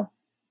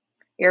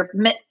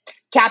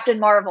 Captain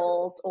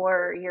Marvels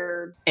or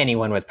your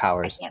Anyone with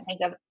powers. I can't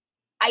think of.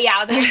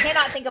 Yeah, I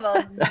cannot think of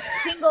a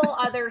single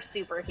other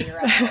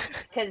superhero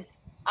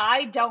because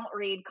I don't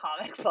read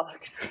comic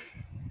books.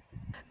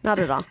 Not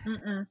at all.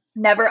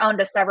 Never owned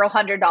a several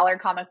 $100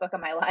 comic book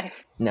in my life.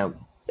 No.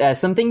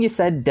 Something you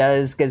said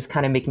does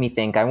kind of make me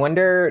think. I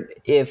wonder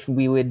if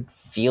we would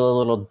feel a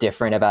little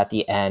different about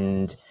the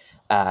end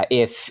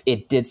if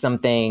it did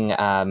something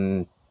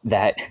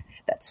that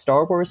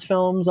Star Wars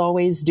films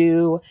always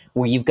do,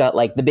 where you've got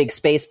like the big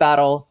space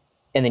battle,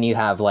 and then you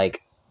have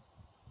like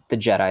the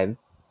Jedi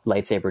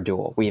lightsaber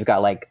duel, where you've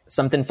got like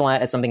something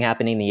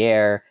happening in the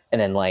air, and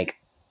then like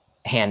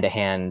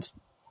hand-to-hand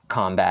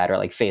combat or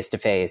like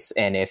face-to-face.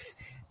 And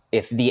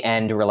if the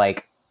end were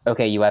like,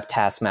 okay, you have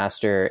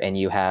Taskmaster and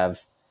you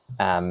have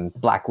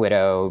Black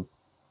Widow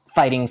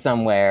fighting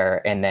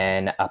somewhere, and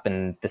then up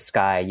in the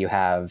sky you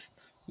have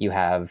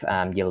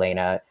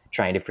Yelena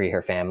trying to free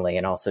her family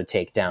and also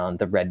take down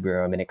the Red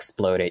Room and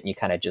explode it, and you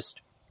kind of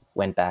just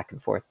went back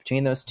and forth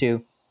between those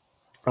two.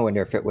 I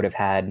wonder if it would have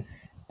had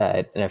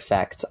an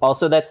effect.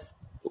 Also, that's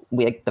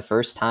like the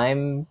first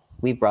time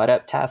we brought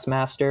up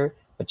Taskmaster,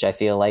 which I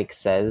feel like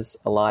says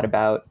a lot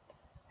about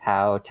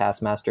how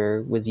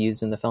Taskmaster was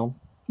used in the film.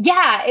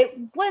 Yeah, it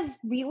was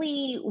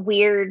really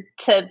weird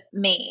to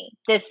me,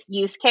 this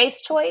use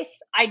case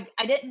choice. I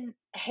didn't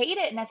hate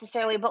it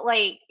necessarily, but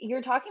like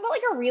you're talking about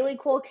like a really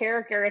cool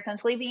character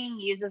essentially being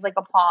used as like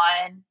a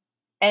pawn,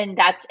 and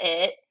that's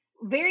it.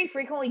 Very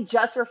frequently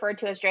just referred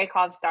to as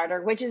Dreykov's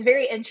daughter, which is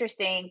very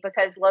interesting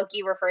because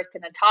Loki refers to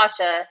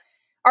Natasha.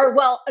 Or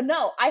well,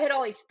 no, I had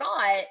always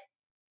thought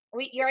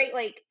you're right,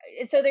 like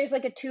so there's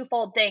like a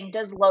twofold thing.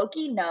 Does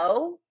Loki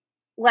know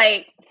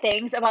like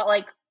things about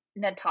like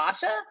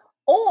Natasha?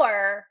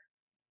 Or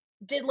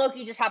did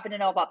Loki just happen to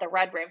know about the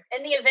Red Room?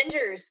 In the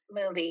Avengers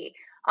movie,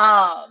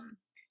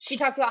 she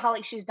talks about how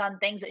like she's done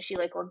things that she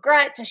like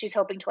regrets, and she's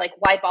hoping to like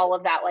wipe all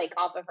of that like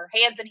off of her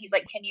hands. And he's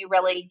like, "Can you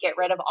really get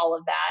rid of all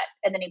of that?"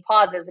 And then he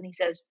pauses and he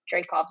says,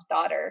 "Dreykov's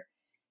daughter."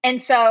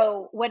 And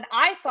so when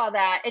I saw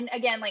that, and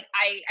again, like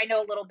I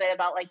know a little bit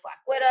about like Black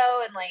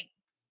Widow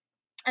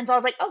and so I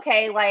was like,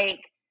 okay, like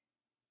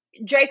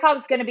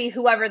Dreykov's going to be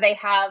whoever they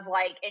have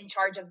like in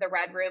charge of the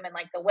Red Room and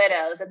like the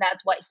Widows, and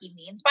that's what he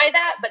means by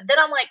that. But then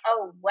I'm like,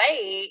 oh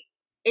wait,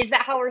 is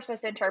that how we're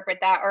supposed to interpret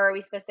that, or are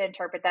we supposed to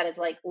interpret that as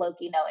like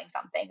Loki knowing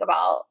something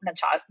about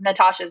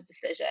Natasha's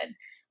decision,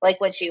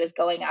 like when she was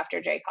going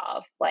after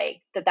Dreykov,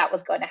 like that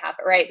was going to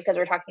happen, right? Because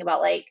we're talking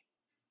about like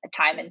a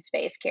time and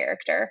space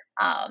character,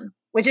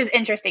 which is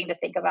interesting to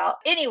think about.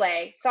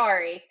 Anyway,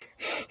 sorry.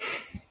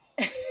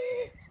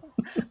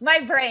 My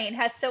brain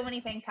has so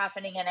many things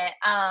happening in it.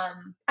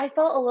 I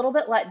felt a little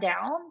bit let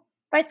down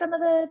by some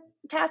of the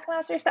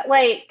Taskmaster stuff.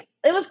 Like,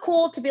 it was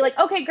cool to be like,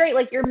 okay, great.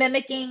 Like, you're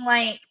mimicking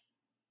like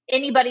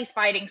anybody's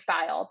fighting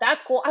style.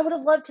 That's cool. I would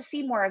have loved to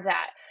see more of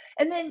that.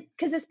 And then,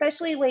 because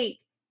especially like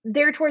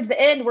there towards the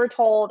end, we're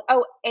told,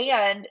 oh,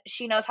 and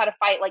she knows how to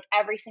fight like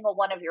every single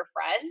one of your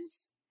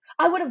friends.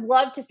 I would have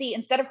loved to see,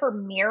 instead of her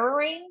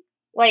mirroring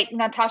like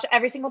Natasha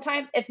every single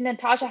time, if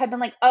Natasha had been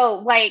like,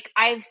 oh, like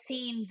I've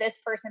seen this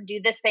person do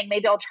this thing,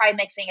 maybe I'll try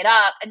mixing it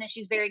up. And then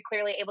she's very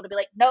clearly able to be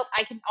like, nope,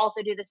 I can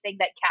also do this thing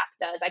that Cap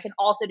does. I can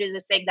also do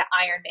this thing that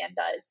Iron Man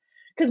does.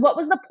 Because what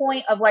was the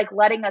point of like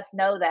letting us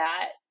know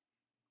that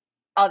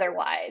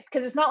otherwise?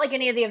 Because it's not like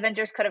any of the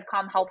Avengers could have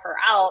come help her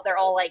out. They're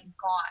all like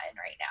gone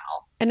right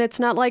now. And it's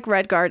not like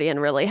Red Guardian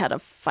really had a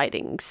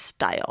fighting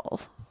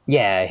style.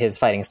 Yeah, his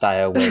fighting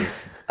style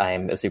was,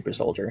 I'm a super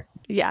soldier.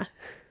 Yeah.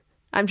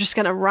 I'm just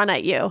going to run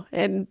at you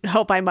and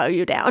hope I mow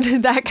you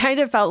down. That kind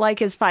of felt like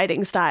his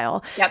fighting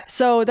style. Yep.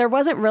 So there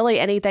wasn't really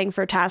anything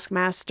for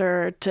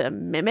Taskmaster to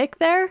mimic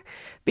there,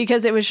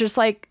 because it was just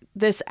like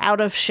this out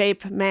of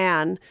shape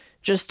man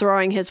just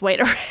throwing his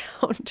weight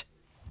around.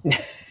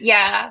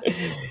 Yeah.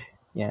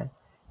 Yeah.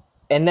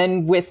 And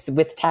then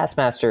with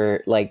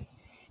Taskmaster, like,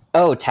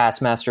 oh,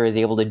 Taskmaster is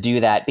able to do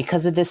that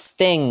because of this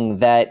thing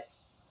that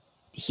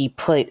he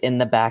put in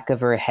the back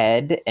of her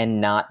head, and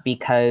not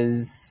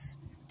because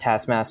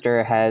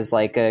Taskmaster has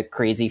like a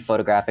crazy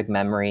photographic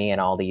memory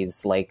and all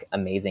these like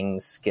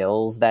amazing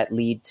skills that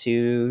lead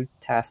to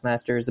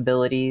Taskmaster's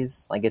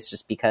abilities. Like, it's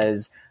just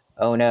because,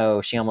 oh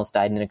no, she almost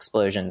died in an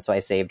explosion, so I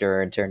saved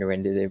her and turned her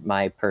into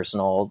my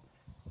personal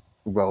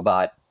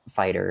robot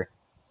fighter.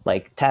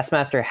 Like,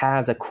 Taskmaster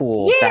has a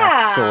cool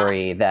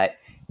backstory that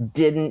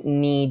didn't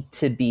need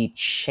to be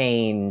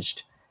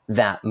changed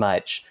that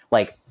much.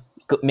 Like,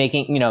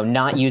 making,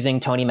 not using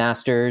Tony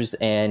Masters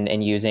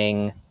and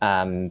using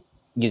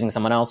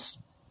someone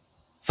else,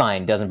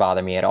 fine, doesn't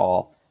bother me at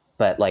all.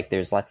 But like,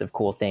 there's lots of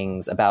cool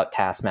things about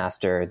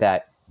Taskmaster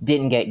that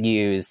didn't get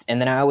used.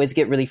 And then I always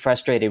get really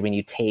frustrated when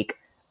you take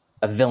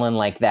a villain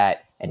like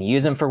that and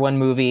use them for one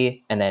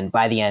movie, and then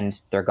by the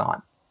end they're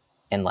gone.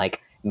 And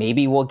like,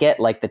 maybe we'll get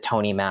like the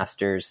Tony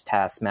Masters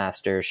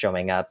Taskmaster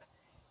showing up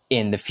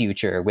in the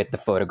future with the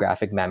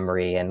photographic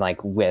memory and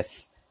like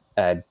with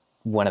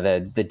one of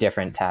the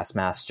different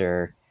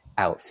Taskmaster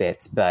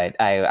outfits. But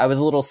I was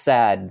a little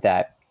sad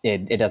that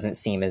it doesn't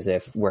seem as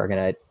if we're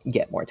going to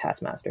get more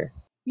Taskmaster.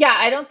 Yeah,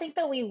 I don't think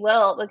that we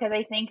will, because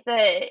I think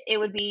that it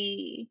would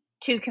be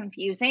too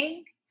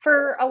confusing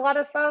for a lot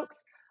of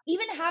folks.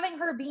 Even having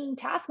her being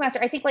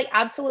Taskmaster, I think like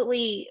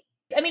absolutely,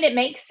 I mean, it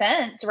makes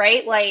sense,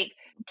 right? Like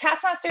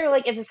Taskmaster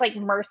like is this like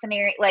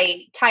mercenary like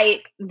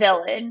type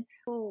villain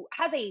who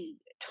has a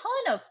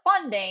ton of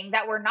funding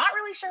that we're not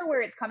really sure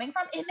where it's coming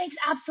from. It makes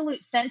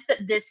absolute sense that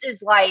this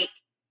is like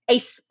a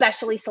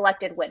specially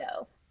selected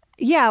widow.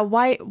 Yeah,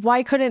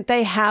 why couldn't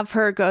they have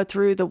her go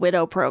through the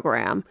widow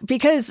program?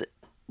 Because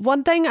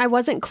one thing I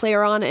wasn't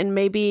clear on, and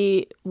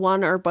maybe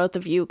one or both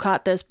of you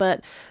caught this,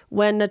 but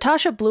when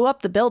Natasha blew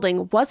up the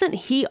building, wasn't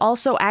he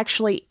also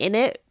actually in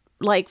it,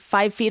 like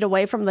 5 feet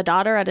away from the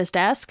daughter at his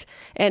desk?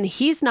 And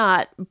he's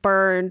not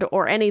burned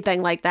or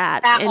anything like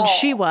that. At And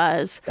she all.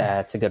 was.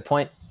 That's a good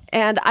point.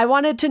 And I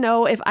wanted to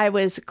know if I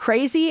was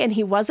crazy and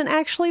he wasn't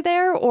actually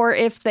there, or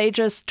if they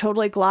just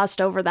totally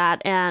glossed over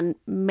that and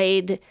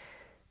made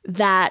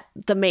that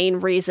the main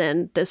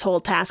reason this whole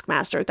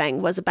Taskmaster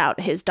thing was about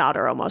his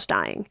daughter almost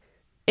dying.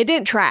 It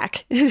didn't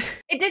track. It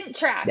didn't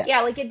track. Yeah.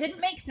 Yeah, like it didn't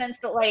make sense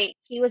that like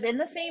he was in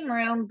the same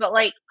room, but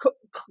like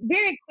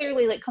very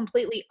clearly like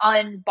completely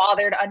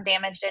unbothered,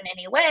 undamaged in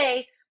any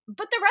way.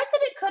 But the rest of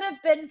it could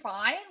have been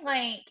fine.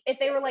 Like if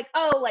they were like,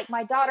 oh, like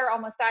my daughter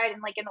almost died,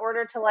 and like in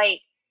order to like,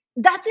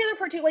 that's the other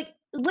part too. Like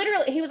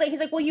literally, he's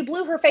like, well, you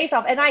blew her face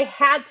off, and I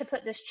had to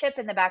put this chip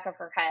in the back of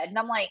her head, and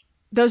I'm like,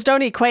 Those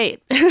don't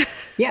equate. Yeah.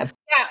 yeah,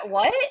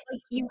 what?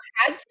 Like you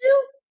had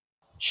to?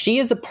 She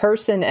is a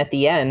person at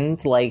the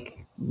end, like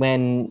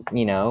when,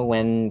 you know,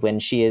 when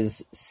she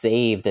is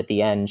saved at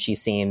the end, she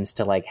seems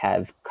to like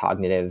have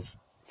cognitive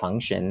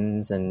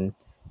functions and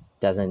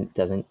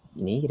doesn't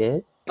need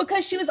it.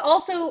 Because she was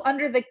also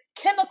under the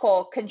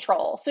chemical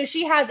control. So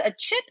she has a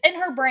chip in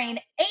her brain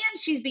and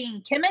she's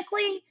being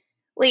chemically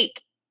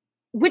like,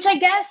 which I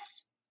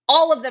guess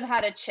all of them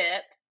had a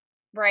chip,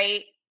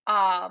 right?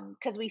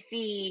 Because we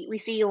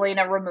see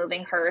Elena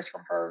removing hers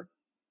from her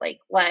like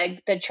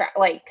leg,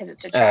 like because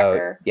it's a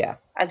tracker Yeah.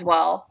 as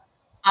well.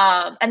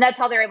 And that's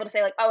how they're able to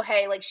say like, oh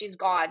hey, like she's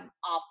gone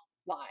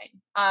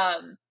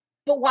offline.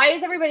 But why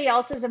is everybody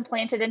else's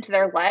implanted into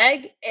their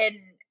leg and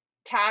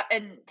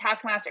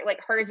Taskmaster, like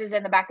hers is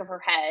in the back of her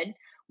head?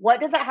 What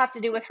does that have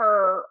to do with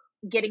her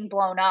getting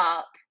blown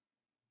up?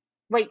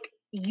 Like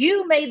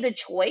you made the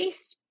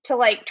choice to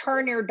like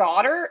turn your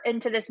daughter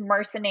into this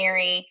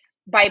mercenary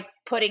by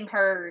putting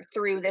her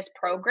through this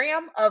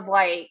program of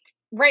like,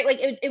 right, like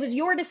it was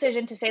your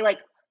decision to say like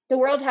the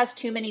world has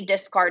too many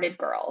discarded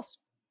girls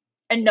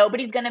and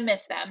nobody's going to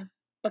miss them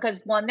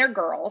because one, they're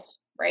girls,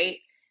 right?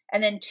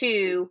 And then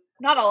two,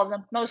 not all of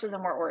them, most of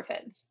them were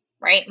orphans,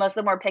 right? Most of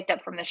them were picked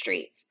up from the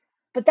streets.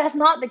 But that's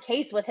not the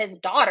case with his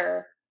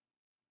daughter.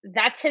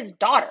 That's his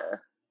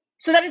daughter.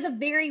 So that is a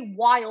very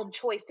wild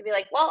choice to be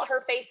like, well,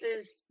 her face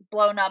is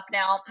blown up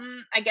now.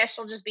 I guess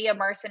she'll just be a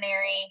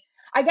mercenary.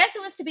 I guess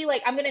it was to be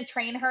like, I'm going to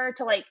train her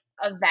to like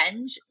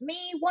avenge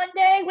me one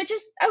day, which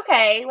is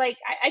okay. Like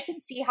I can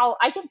see how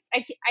I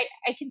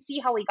can see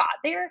how we got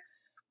there.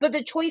 But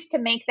the choice to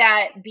make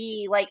that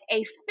be like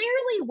a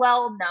fairly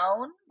well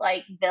known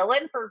like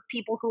villain for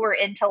people who are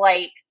into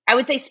like, I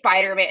would say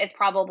Spider-Man is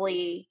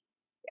probably,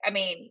 I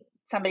mean,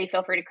 somebody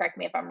feel free to correct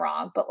me if I'm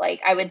wrong, but like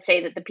I would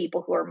say that the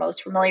people who are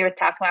most familiar with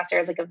Taskmaster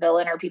as like a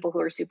villain are people who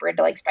are super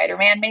into like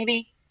Spider-Man,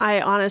 maybe.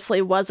 I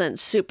honestly wasn't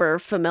super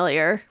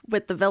familiar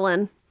with the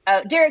villain.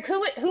 Derek, who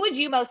would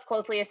you most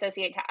closely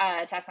associate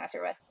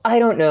Taskmaster with? I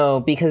don't know,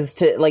 because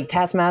to like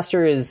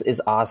Taskmaster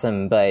is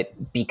awesome,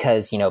 but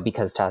because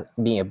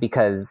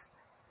because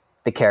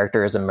the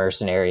character is a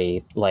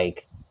mercenary,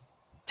 like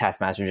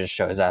Taskmaster just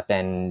shows up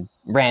in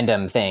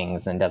random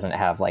things and doesn't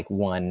have like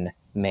one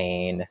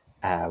main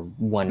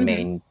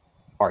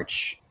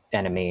arch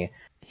enemy.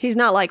 He's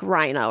not like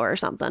Rhino or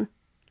something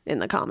in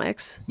the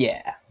comics.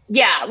 Yeah.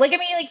 Yeah, like I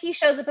mean, like he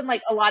shows up in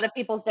like a lot of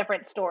people's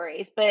different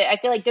stories, but I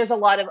feel like there's a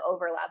lot of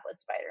overlap with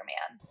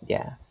Spider-Man.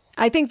 Yeah.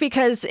 I think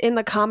because in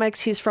the comics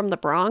he's from the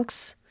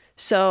Bronx,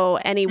 so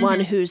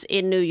anyone who's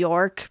in New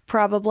York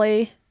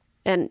probably,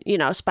 and you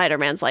know,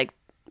 Spider-Man's like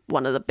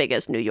one of the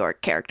biggest New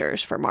York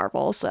characters for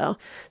Marvel, so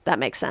that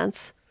makes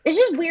sense. It's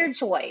just weird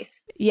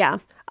choice. Yeah.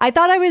 I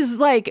thought I was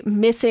like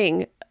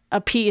missing a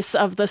piece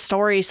of the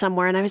story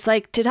somewhere, and I was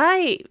like, did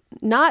I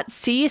not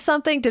see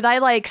something? Did I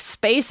like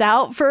space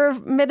out for a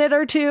minute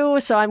or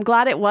two? So I'm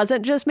glad it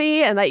wasn't just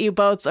me and that you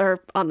both are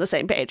on the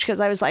same page, because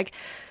I was like,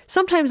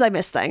 sometimes I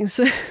miss things.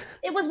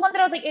 It was one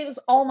that I was like, it was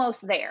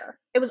almost there.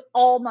 It was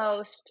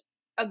almost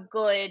a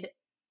good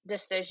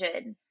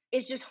decision.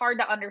 It's just hard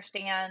to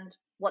understand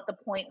what the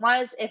point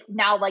was if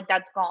now like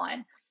that's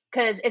gone.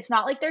 Because it's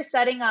not like they're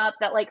setting up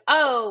that like,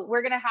 oh,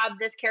 we're gonna have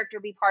this character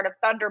be part of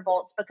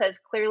Thunderbolts, because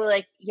clearly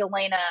like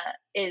Yelena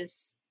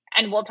is,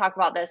 and we'll talk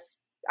about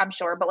this, I'm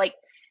sure, but like,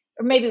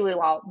 or maybe we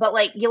won't, but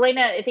like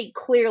Yelena, I think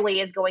clearly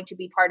is going to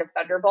be part of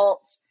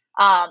Thunderbolts.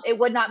 It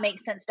would not make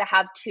sense to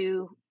have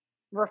two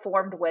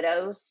reformed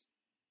widows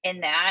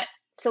in that.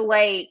 So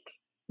like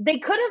they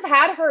could have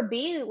had her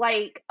be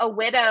like a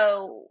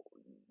widow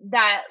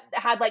that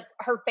had like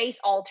her face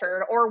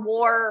altered or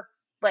wore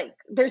like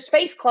there's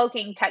face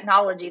cloaking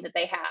technology that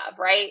they have,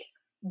 right?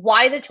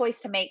 why the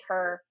choice to make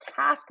her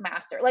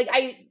Taskmaster? Like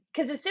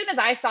because as soon as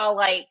I saw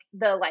like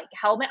the like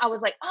helmet, I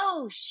was like,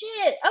 oh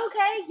shit,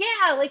 okay,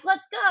 yeah, like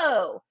let's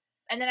go.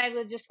 And then I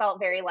just felt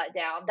very let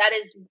down. That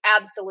is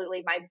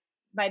absolutely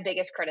my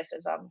biggest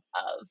criticism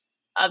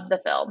of the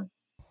film.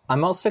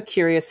 I'm also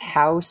curious,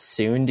 how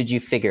soon did you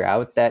figure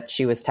out that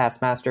she was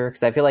Taskmaster?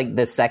 Because I feel like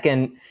the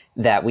second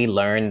that we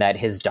learned that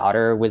his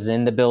daughter was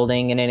in the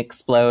building and it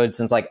explodes,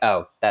 and it's like,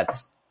 oh,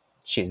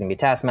 she's gonna be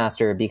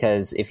Taskmaster,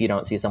 because if you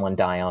don't see someone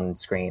die on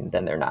screen,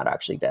 then they're not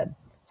actually dead.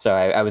 So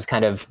I was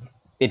kind of,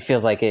 it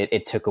feels like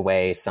it took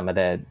away some of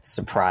the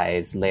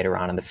surprise later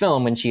on in the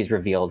film when she's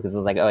revealed, because it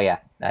was like, oh yeah,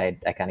 I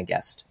kind of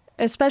guessed.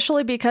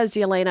 Especially because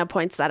Yelena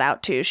points that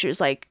out too. She was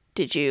like,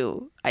 did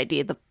you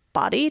ID the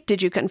body?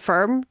 Did you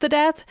confirm the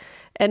death?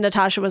 And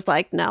Natasha was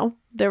like, no,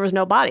 there was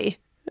no body.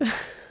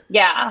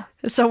 Yeah.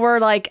 So we're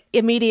like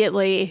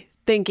immediately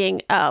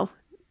thinking, oh,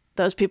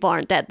 those people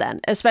aren't dead then,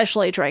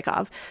 especially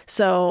Dreykov.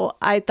 So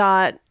I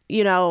thought,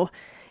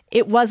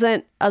 it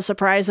wasn't a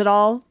surprise at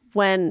all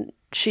when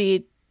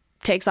she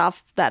takes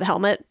off that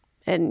helmet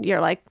and you're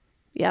like,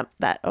 yep,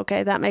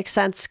 that makes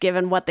sense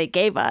given what they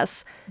gave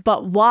us.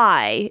 But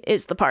why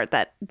is the part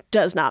that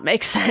does not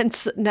make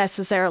sense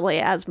necessarily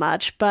as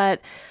much.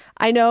 But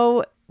I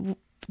know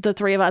the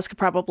three of us could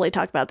probably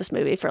talk about this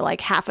movie for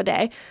like half a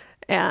day,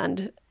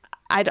 and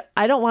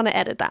I don't want to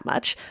edit that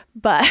much.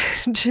 But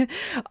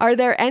are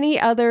there any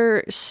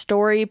other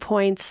story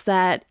points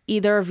that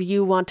either of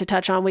you want to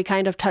touch on? We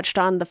kind of touched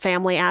on the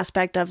family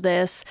aspect of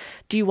this.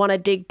 Do you want to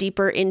dig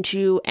deeper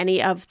into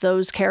any of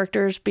those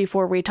characters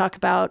before we talk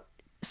about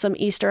some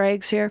Easter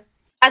eggs here?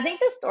 I think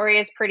the story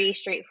is pretty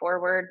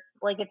straightforward.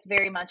 Like, it's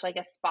very much like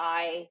a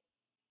spy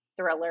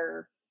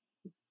thriller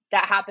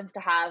that happens to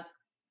have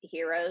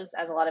heroes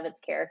as a lot of its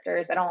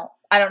characters. I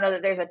don't know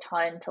that there's a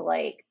ton to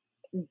like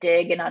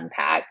dig and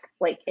unpack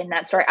like in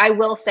that story. I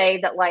will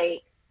say that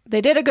like they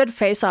did a good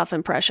Face-Off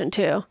impression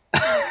too.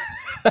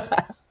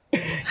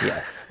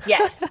 Yes.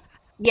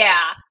 Yeah,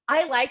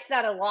 I liked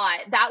that a lot.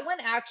 That one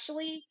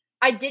actually,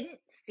 I didn't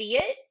see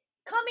it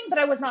coming, but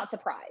I was not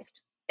surprised,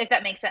 if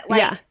that makes sense.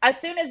 Like, yeah.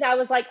 As soon as I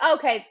was like,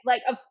 okay,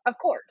 like of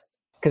course,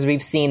 because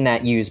we've seen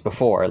that used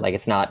before. Like,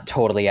 it's not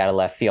totally out of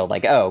left field.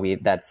 Like, oh,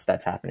 that's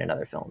happened in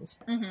other films.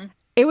 Mm-hmm.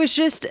 It was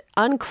just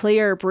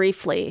unclear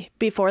briefly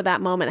before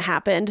that moment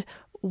happened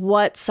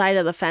what side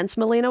of the fence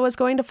Melina was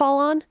going to fall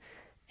on.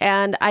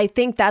 And I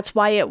think that's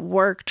why it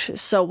worked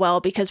so well,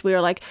 because we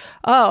were like,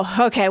 oh,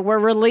 okay, we're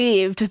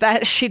relieved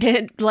that she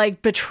didn't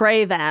like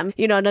betray them.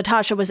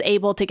 Natasha was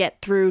able to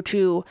get through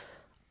to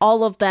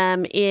all of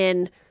them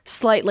in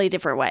slightly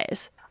different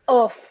ways.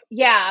 Oh,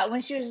 yeah.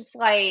 When she was just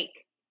like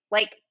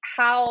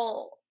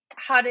how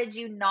did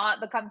you not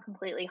become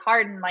completely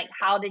hardened? Like,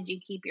 how did you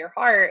keep your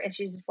heart? And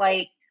she's just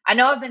like, I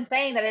know I've been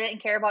saying that I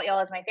didn't care about y'all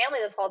as my family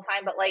this whole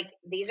time, but like,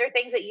 these are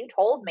things that you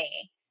told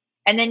me.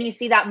 And then you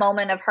see that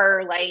moment of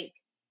her like,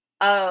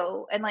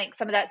 oh, and like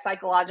some of that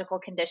psychological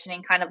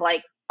conditioning kind of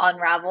like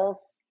unravels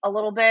a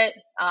little bit.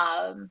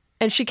 And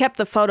she kept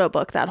the photo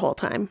book that whole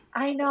time.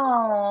 I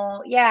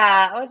know.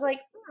 Yeah. I was like,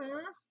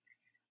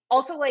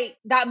 Also, like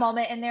that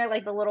moment in there,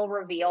 like the little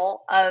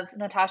reveal of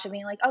Natasha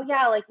being like, oh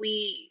yeah, like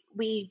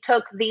we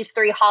took these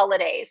 3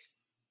 holidays.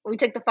 We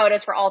took the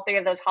photos for all 3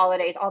 of those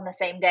holidays on the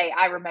same day.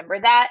 I remember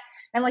that.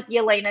 And like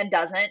Yelena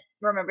doesn't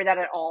remember that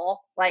at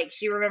all. Like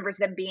she remembers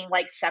them being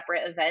like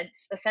separate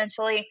events,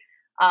 essentially.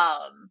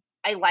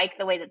 I like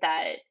the way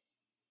that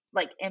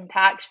like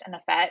impacts and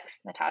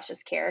affects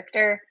Natasha's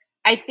character.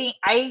 I think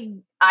I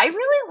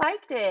really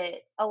liked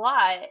it a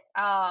lot.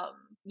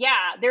 Yeah,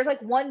 there's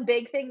like one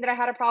big thing that I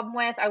had a problem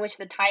with. I wish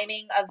the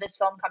timing of this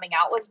film coming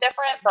out was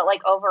different, but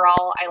like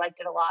overall, I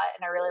liked it a lot,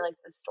 and I really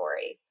liked the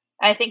story.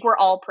 And I think we're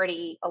all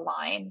pretty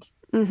aligned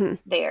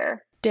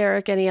there.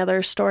 Derek, any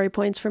other story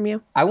points from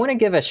you? I want to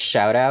give a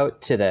shout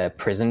out to the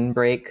prison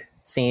break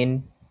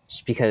scene,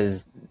 just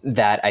because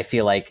that I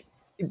feel like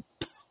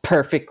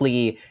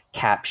perfectly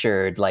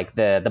captured like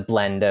the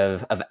blend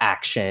of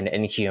action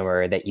and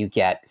humor that you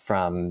get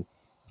from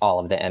all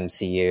of the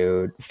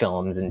MCU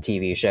films and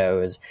TV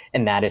shows.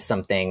 And that is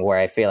something where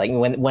I feel like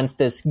once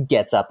this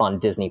gets up on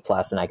Disney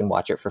Plus and I can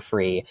watch it for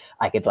free,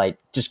 I could like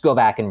just go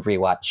back and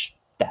rewatch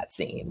that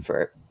scene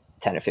for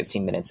 10 or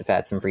 15 minutes if I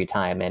had some free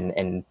time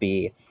and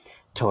be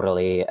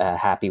totally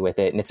happy with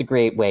it. And it's a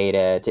great way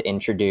to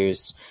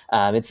introduce,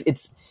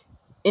 it's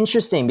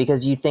interesting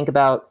because you think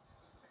about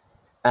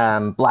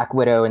Black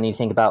Widow and you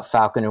think about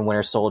Falcon and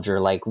Winter Soldier,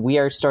 like we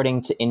are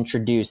starting to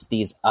introduce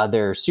these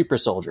other super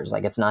soldiers.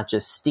 Like it's not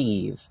just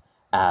Steve.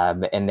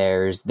 And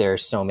there's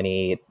so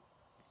many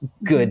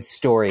good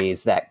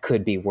stories that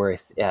could be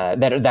worth,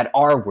 that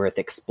are worth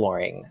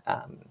exploring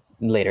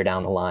later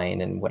down the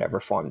line in whatever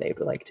form they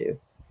would like to.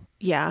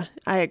 Yeah,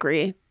 I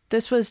agree.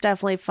 This was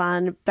definitely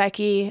fun.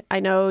 Becky,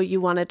 I know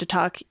you wanted to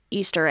talk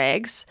Easter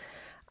eggs.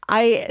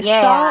 I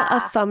saw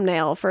a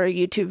thumbnail for a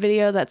YouTube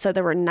video that said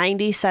there were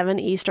 97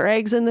 Easter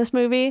eggs in this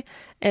movie.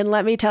 And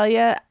let me tell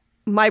you,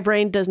 My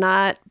brain does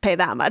not pay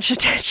that much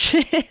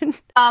attention.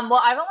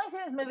 Well, I've only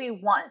seen this movie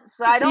once,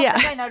 so I don't Yeah.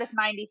 think I noticed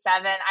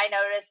 97. I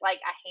noticed like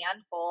a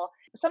handful.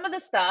 Some of the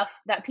stuff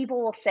that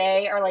people will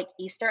say are like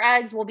Easter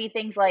eggs will be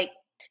things like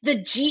the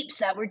Jeeps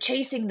that were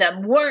chasing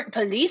them weren't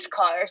police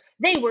cars;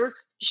 they were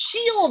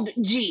shield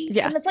Jeeps.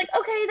 Yeah. And it's like,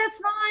 okay,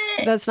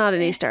 That's not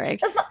an Easter egg.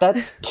 that's not.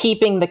 That's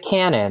keeping the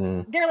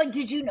canon. They're like,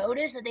 did you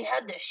notice that they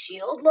had the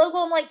shield logo?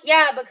 I'm like,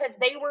 yeah, because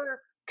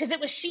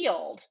it was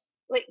shield.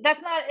 Like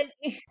that's not.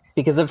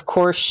 Because of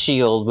course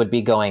S.H.I.E.L.D. would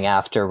be going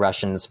after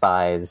Russian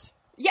spies.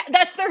 Yeah,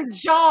 that's their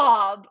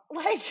job.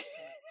 Like,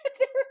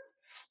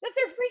 that's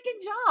their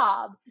freaking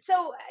job.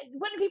 So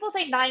when people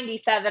say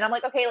 97, I'm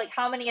like, okay, like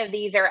how many of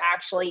these are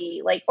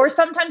actually like, or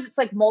sometimes it's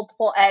like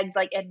multiple eggs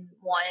like in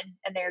one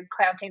and they're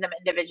counting them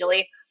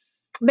individually.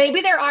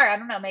 Maybe there are. I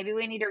don't know. Maybe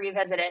we need to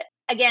revisit it.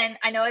 Again,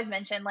 I know I've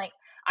mentioned like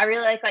I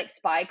really like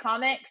spy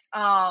comics.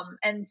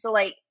 And so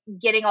like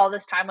getting all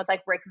this time with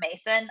like Rick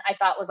Mason, I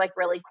thought was like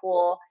really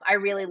cool. I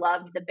really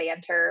loved the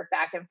banter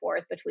back and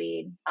forth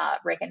between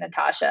Rick and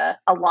Natasha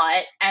a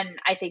lot. And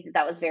I think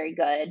that was very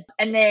good.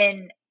 And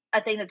then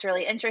a thing that's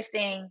really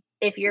interesting,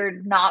 if you're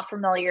not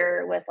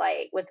familiar with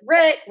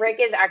Rick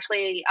is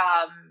actually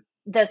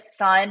the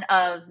son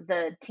of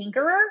the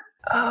Tinkerer.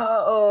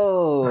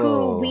 Oh.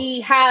 Who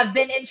we have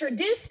been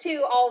introduced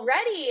to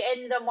already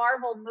in the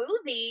Marvel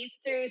movies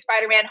through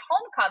Spider-Man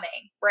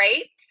Homecoming,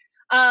 right?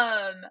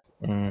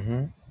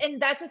 And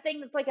that's a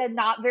thing that's like a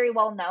not very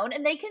well known,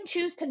 and they can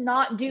choose to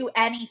not do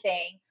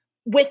anything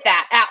with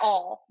that at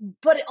all.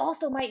 But it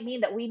also might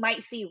mean that we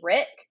might see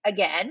Rick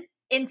again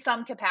in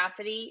some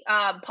capacity,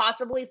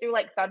 possibly through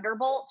like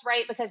Thunderbolts,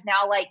 right? Because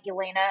now like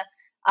Yelena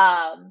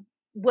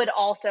would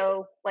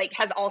also like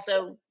has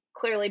also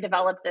clearly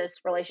developed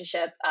this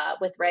relationship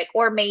with Rick,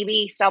 or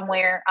maybe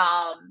somewhere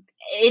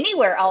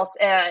anywhere else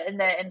in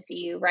the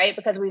MCU, right?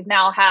 Because we've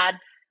now had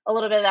a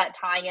little bit of that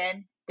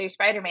tie-in through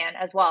Spider-Man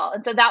as well.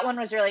 And so that one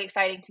was really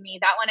exciting to me.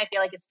 That one I feel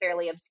like is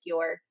fairly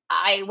obscure.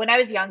 When I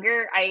was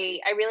younger, I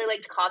really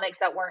liked comics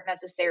that weren't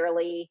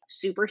necessarily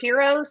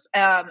superheroes.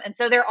 And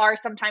so there are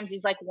sometimes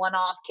these like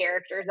one-off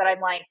characters that I'm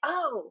like,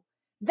 oh,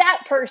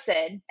 that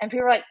person. And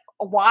people are like,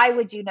 why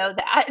would you know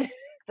that?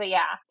 But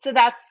yeah, so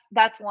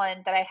that's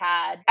one that I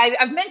had.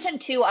 I've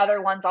mentioned two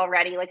other ones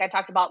already. Like I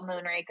talked about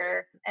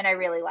Moonraker, and I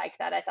really liked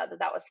that. I thought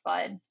that was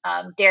fun.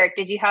 Derek,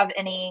 did you have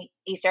any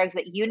Easter eggs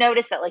that you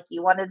noticed that like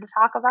you wanted to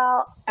talk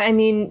about? I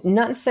mean,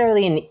 not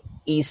necessarily an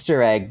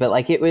Easter egg, but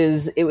like it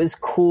was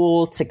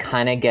cool to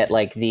kind of get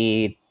like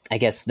the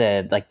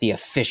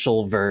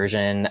official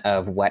version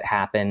of what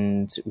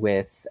happened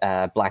with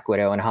Black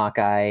Widow and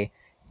Hawkeye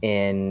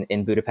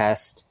in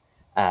Budapest.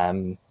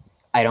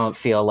 I don't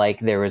feel like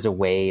there was a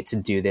way to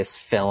do this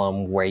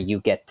film where you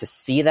get to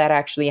see that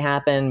actually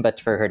happen, but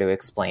for her to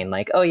explain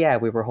like, oh yeah,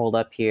 we were holed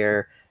up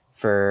here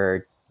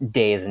for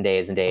days and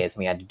days and days. And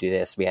we had to do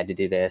this. We had to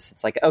do this.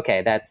 It's like,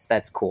 okay,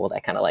 that's cool.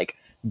 That kind of like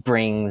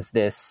brings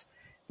this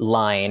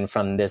line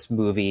from this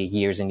movie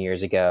years and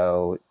years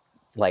ago,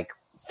 like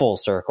full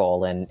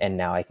circle. And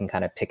now I can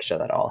kind of picture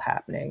that all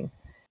happening.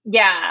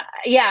 Yeah.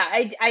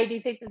 I do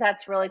think that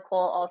that's really cool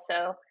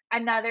also.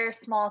 Another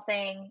small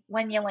thing,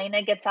 when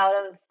Yelena gets out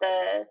of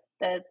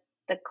the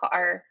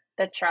car,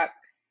 the truck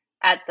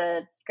at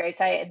the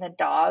gravesite, and the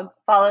dog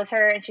follows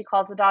her, and she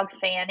calls the dog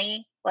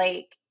Fanny.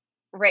 Like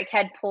Rick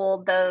had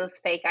pulled those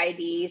fake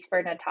IDs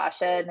for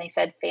Natasha, and they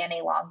said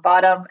Fanny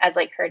Longbottom as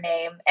like her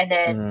name, and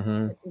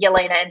then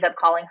Yelena ends up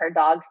calling her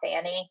dog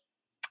Fanny.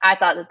 I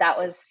thought that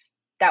was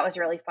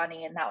really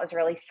funny, and that was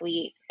really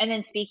sweet. And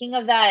then speaking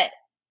of that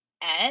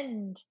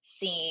end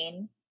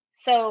scene,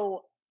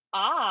 so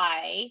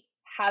I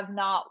have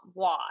not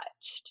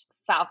watched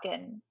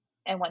Falcon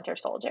and Winter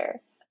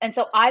Soldier. And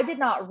so I did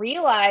not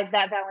realize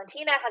that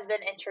Valentina has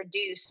been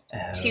introduced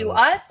to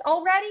us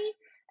already.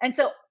 And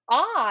so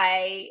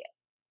I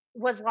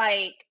was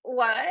like,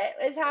 what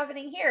is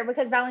happening here?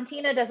 Because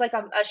Valentina does like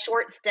a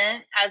short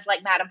stint as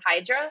like Madam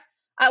Hydra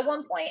at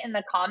one point in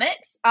the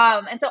comics.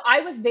 And so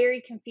I was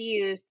very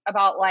confused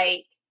about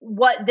like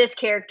what this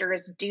character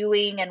is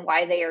doing and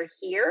why they are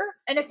here.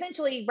 And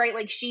essentially, right,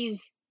 like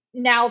she's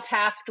now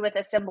tasked with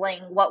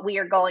assembling what we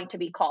are going to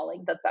be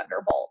calling the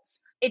Thunderbolts.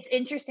 It's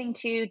interesting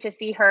too to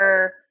see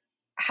her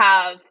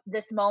have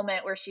this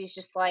moment where she's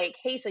just like,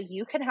 hey, so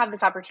you can have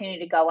this opportunity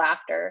to go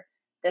after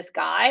this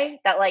guy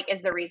that like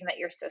is the reason that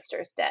your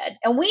sister's dead.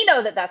 And we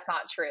know that that's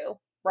not true,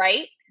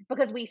 right?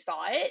 Because we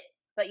saw it,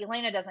 but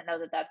Yelena doesn't know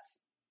that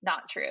that's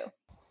not true.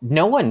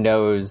 No one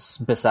knows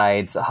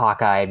besides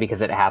Hawkeye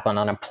because it happened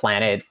on a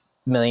planet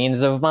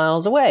millions of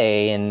miles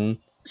away. And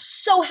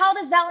so how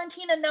does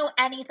Valentina know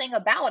anything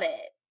about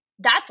it?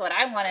 That's what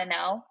I want to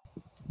know.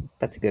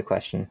 That's a good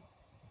question.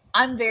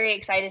 I'm very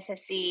excited to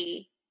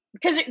see,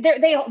 because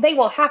they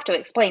will have to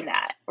explain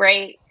that,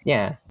 right?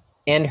 Yeah.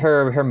 And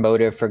her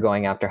motive for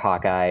going after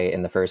Hawkeye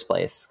in the first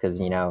place, because,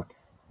 you know,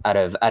 out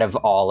of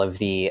all of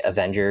the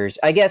Avengers,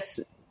 I guess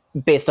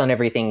based on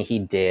everything he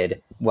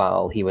did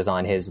while he was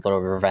on his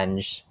little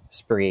revenge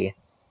spree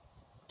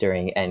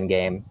during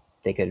Endgame,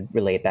 they could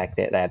relate back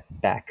that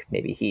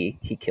maybe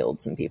he killed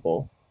some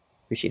people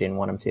who she didn't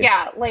want him to.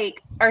 Yeah,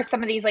 like, are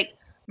some of these like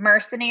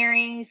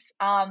mercenaries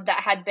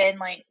that had been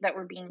like that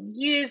were being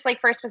used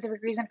like for a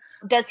specific reason?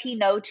 Does he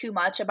know too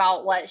much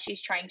about what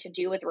she's trying to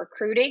do with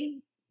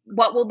recruiting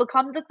what will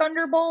become the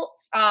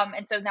Thunderbolts?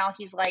 And so now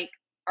he's like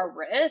a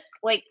risk.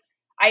 Like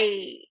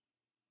I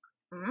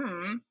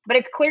but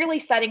it's clearly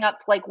setting up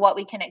like what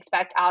we can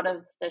expect out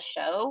of the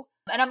show.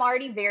 And I'm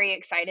already very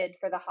excited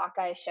for the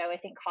Hawkeye show. I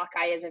think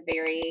Hawkeye is a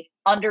very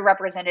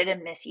underrepresented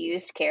and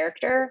misused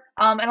character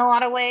in a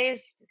lot of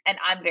ways. And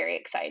I'm very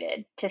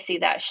excited to see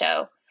that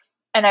show.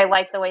 And I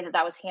like the way that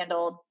that was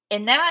handled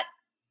in that.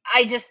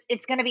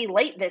 It's going to be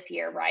late this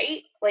year,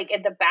 right? Like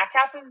at the back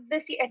half of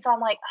this year. And so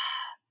I'm like,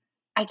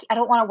 I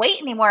don't want to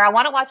wait anymore. I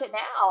want to watch it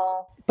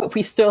now. But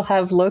we still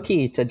have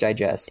Loki to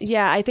digest.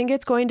 Yeah, I think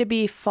it's going to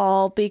be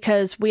fall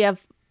because we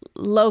have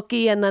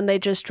Loki and then they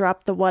just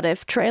dropped the What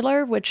If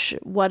trailer, which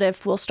What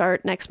If will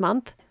start next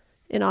month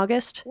in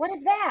August. What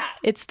is that?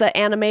 It's the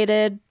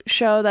animated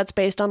show that's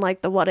based on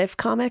like the What If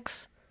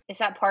comics. Is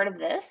that part of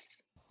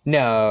this?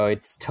 No,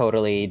 it's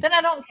totally... Then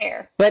I don't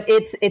care. But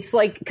it's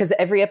like, because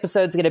every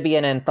episode's going to be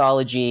an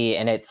anthology,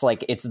 and it's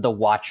like, it's the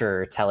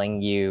Watcher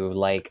telling you,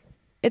 like...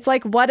 It's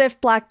like, what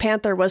if Black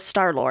Panther was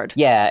Star-Lord?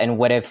 Yeah, and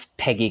what if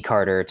Peggy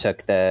Carter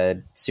took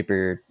the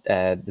super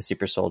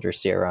soldier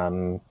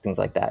serum, things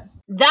like that.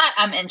 That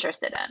I'm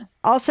interested in.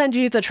 I'll send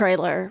you the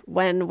trailer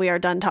when we are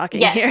done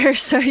talking Yes. here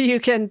so you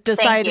can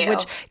decide Thank you.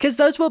 which, because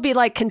those will be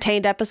like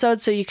contained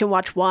episodes, so you can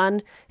watch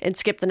one and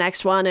skip the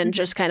next one and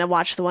just kind of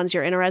watch the ones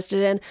you're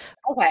interested in.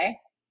 Okay.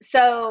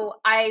 So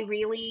I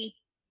really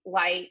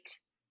liked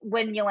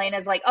when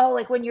Yelena's like, oh,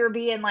 like when you're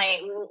being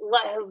like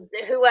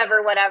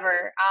whoever,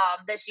 whatever,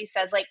 that she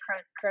says like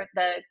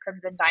the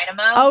Crimson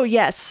Dynamo. Oh,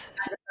 yes.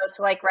 As opposed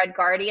to like Red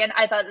Guardian.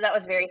 I thought that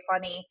was very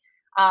funny,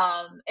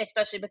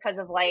 especially because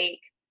of like,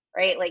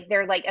 right, like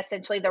they're like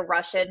essentially the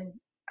Russian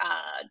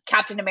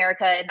Captain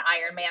America and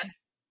Iron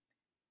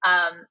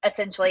Man,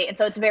 essentially, and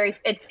so it's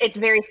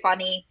very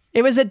funny.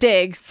 It was a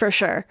dig for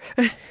sure.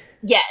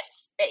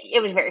 Yes,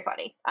 it was very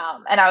funny,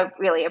 and I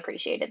really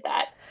appreciated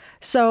that.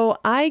 So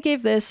I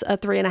gave this a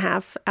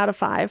 3.5 out of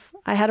 5.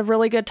 I had a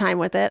really good time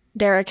with it.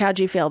 Derek, how'd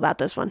you feel about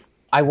this one?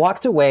 I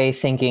walked away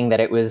thinking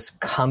that it was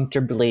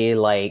comfortably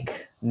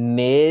like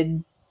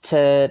mid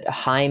to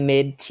high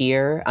mid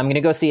tier. I'm going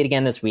to go see it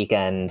again this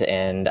weekend,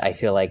 and I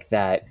feel like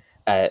that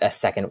a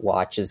second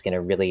watch is going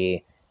to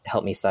really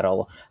help me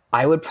settle.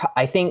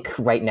 I think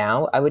right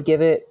now I would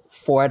give it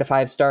 4 out of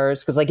 5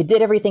 stars because like it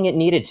did everything it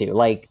needed to.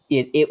 Like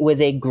it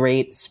was a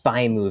great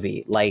spy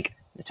movie. Like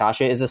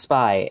Natasha is a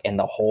spy, and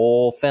the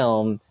whole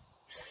film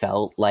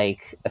felt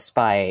like a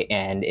spy,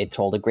 and it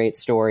told a great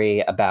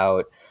story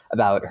about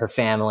her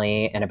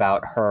family and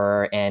about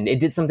her, and it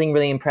did something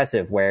really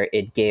impressive where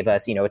it gave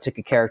us, it took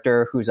a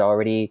character who's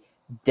already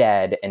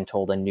dead and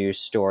told a new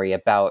story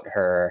about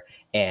her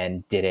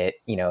and did it,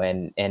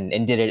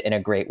 and did it in a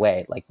great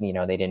way. Like,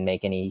 they didn't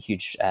make any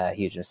huge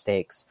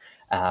mistakes.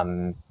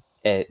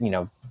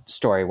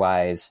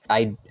 Story-wise,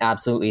 I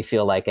absolutely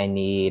feel like I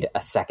need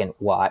a second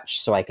watch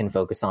so I can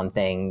focus on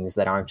things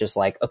that aren't just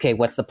like, okay,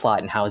 what's the plot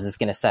and how is this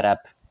going to set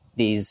up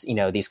these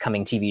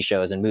coming TV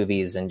shows and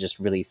movies, and just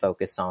really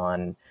focus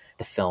on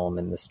the film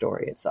and the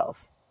story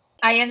itself.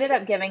 I ended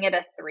up giving it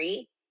a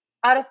 3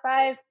 out of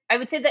 5. I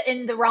would say that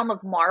in the realm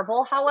of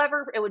Marvel,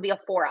 however, it would be a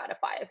 4 out of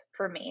 5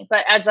 for me.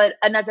 But as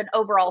an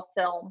overall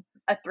film,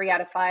 a 3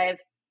 out of 5.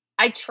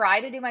 I try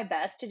to do my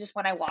best to just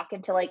when I walk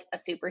into like a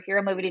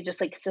superhero movie to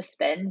just like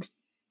suspend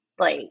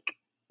like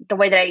the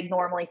way that I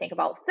normally think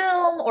about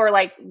film, or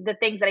like the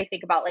things that I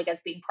think about like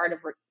as being part of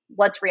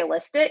what's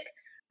realistic.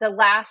 The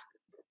last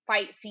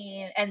fight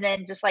scene, and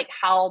then just like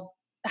how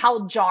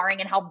jarring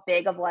and how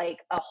big of like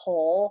a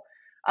hole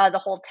the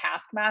whole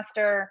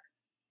Taskmaster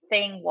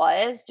thing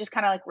was, just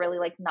kind of like really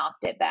like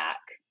knocked it back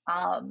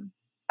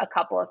a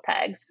couple of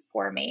pegs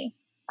for me.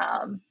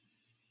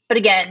 But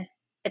again,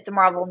 it's a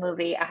Marvel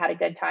movie. I had a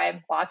good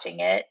time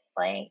watching it.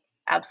 Like,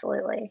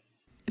 absolutely.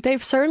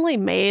 They've certainly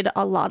made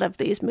a lot of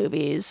these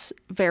movies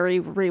very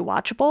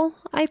rewatchable,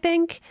 I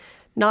think.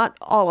 Not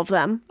all of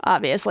them,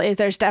 obviously.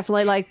 There's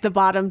definitely like the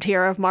bottom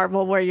tier of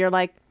Marvel where you're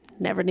like,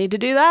 never need to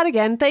do that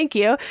again. Thank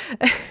you.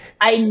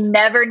 I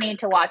never need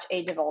to watch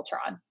Age of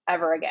Ultron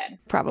ever again.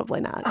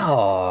 Probably not.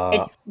 Oh,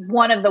 It's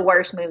one of the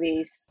worst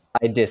movies.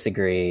 I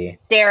disagree.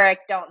 Derek,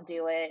 don't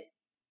do it.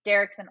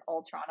 Derek's an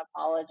Ultron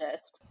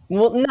apologist.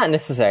 Well, not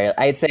necessarily.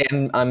 I'd say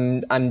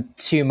I'm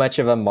too much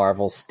of a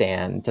Marvel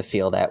stan to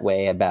feel that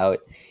way about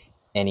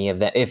any of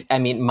that.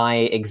 My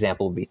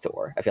example would be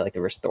Thor. I feel like the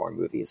first Thor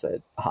movie is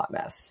a hot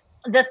mess.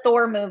 The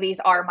Thor movies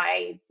are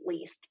my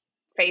least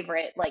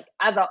favorite, like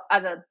as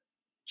a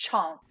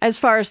chunk. As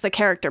far as the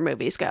character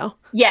movies go.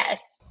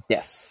 Yes.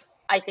 Yes.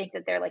 I think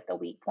that they're like the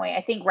weak point.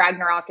 I think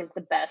Ragnarok is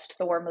the best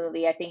Thor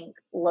movie. I think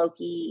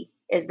Loki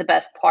is the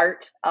best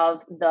part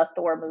of the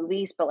Thor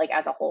movies. But like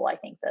as a whole, I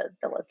think the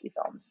Loki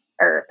films,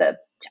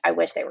 I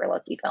wish they were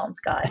Loki films.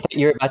 God,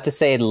 You're about to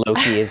say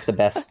Loki is the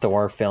best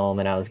Thor film,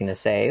 and I was going to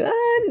say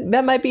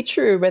that might be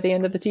true by the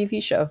end of the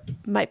TV show.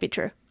 Might be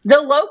true. the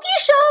Loki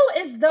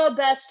show is the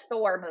best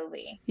Thor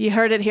movie. You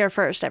heard it here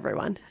first,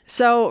 everyone.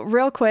 So,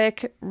 real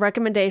quick,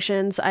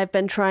 recommendations. I've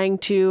been trying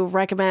to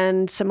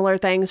recommend similar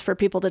things for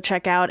people to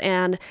check out,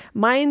 and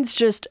mine's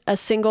just a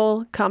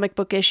single comic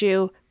book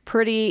issue.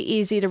 Pretty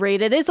easy to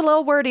read. It is a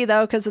little wordy,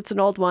 though, because it's an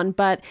old one,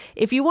 but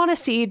if you want to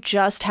see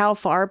just how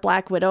far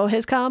Black Widow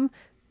has come,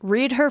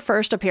 read her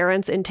first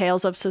appearance in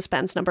Tales of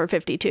Suspense number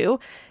 52,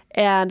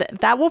 and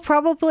that will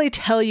probably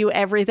tell you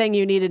everything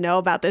you need to know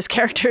about this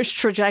character's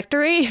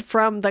trajectory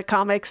from the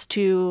comics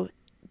to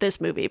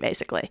this movie,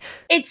 basically.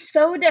 It's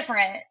so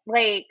different,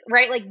 like,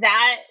 right, like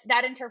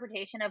that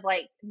interpretation of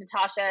like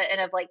Natasha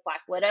and of like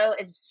Black Widow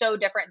is so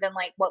different than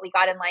like what we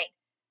got in like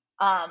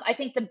I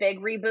think the big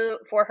reboot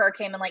for her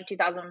came in like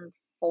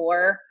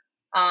 2004,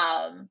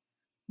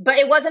 but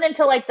it wasn't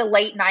until like the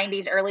late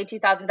 90s, early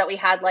 2000s that we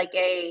had like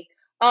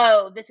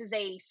this is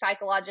a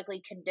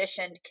psychologically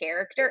conditioned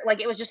character. Like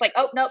it was just like,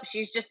 oh nope,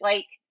 she's just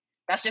like,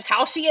 that's just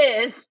how she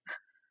is.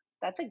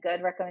 That's a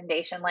good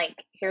recommendation.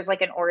 Like here's like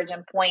an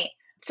origin point.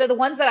 So the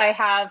ones that I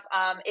have,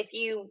 if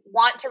you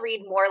want to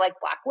read more like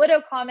Black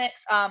Widow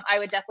comics, I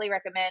would definitely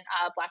recommend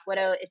Black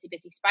Widow, Itsy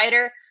Bitsy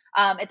Spider.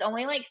 It's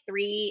only like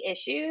 3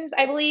 issues,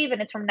 I believe,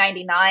 and it's from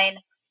 99.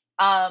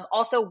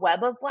 Also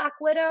Web of Black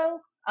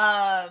Widow.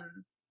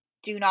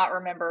 Do not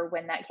remember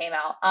when that came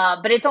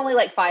out. But it's only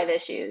like 5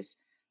 issues.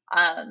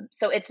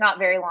 So it's not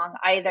very long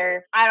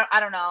either. I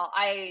don't know.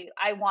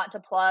 I want to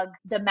plug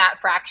the Matt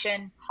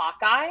Fraction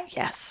Hawkeye.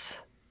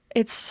 Yes.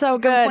 It's so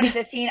good.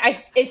 2015.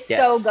 It's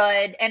so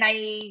good. And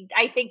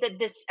I think that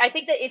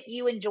if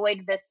you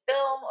enjoyed this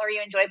film or you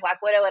enjoy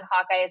Black Widow and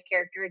Hawkeye as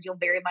characters, you'll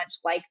very much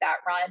like that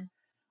run.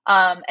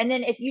 And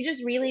then if you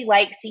just really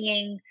like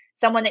seeing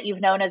someone that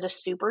you've known as a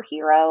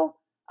superhero,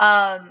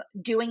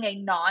 doing a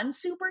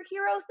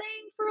non-superhero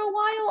thing for a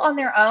while on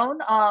their own,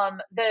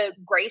 the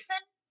Grayson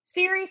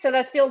series. So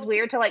that feels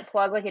weird to like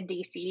plug like a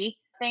DC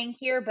thing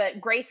here,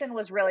 but Grayson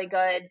was really good,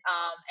 and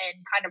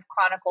kind of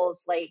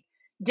chronicles like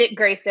Dick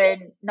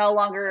Grayson no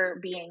longer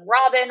being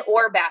Robin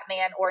or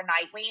Batman or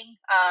Nightwing,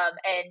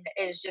 and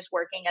is just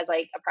working as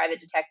like a private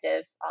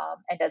detective,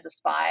 and as a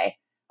spy.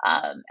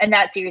 And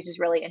that series is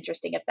really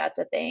interesting if that's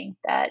a thing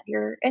that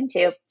you're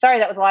into. Sorry,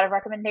 that was a lot of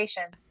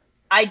recommendations.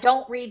 I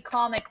don't read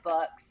comic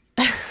books.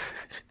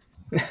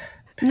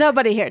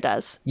 Nobody here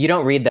does. You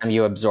don't read them,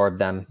 you absorb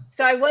them.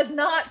 So I was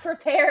not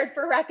prepared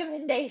for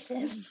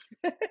recommendations.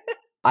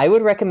 I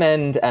would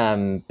recommend,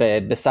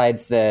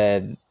 besides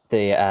the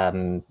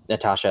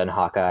Natasha and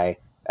Hawkeye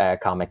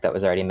comic that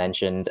was already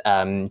mentioned,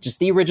 just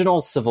the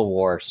original Civil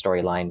War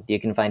storyline.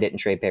 You can find it in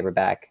trade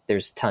paperback.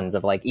 There's tons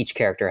of like each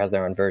character has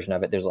their own version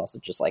of it. There's also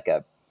just like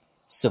a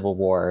Civil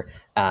War,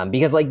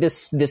 because like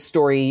this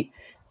story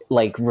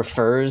like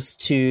refers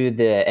to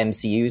the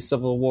MCU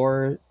Civil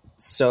War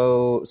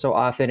so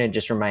often. It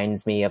just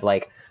reminds me of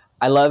like,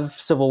 I love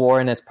Civil War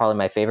and it's probably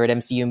my favorite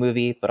MCU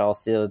movie, but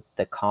also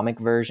the comic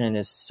version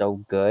is so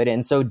good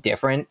and so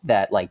different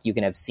that like you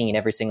can have seen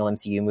every single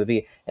MCU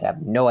movie and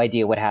have no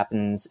idea what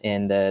happens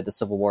in the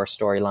Civil War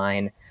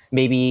storyline.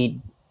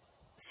 Maybe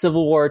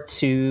Civil War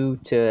 2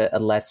 to a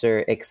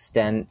lesser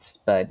extent,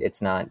 but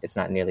it's not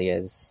nearly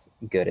as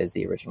good as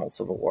the original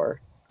Civil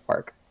War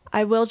arc.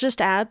 I will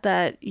just add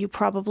that you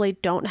probably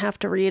don't have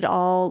to read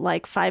all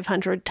like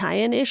 500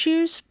 tie-in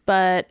issues,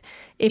 but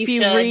if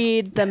you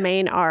read the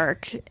main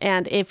arc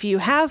and if you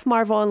have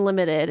Marvel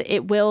Unlimited,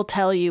 it will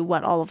tell you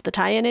what all of the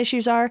tie-in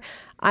issues are.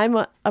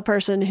 I'm a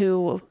person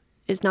who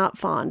is not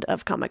fond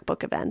of comic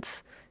book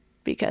events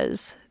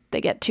because they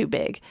get too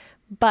big,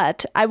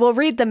 but I will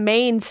read the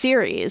main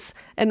series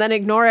and then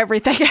ignore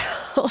everything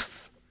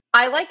else.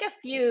 I like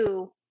a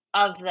few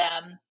of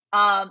them.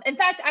 In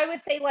fact, I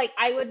would say like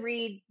I would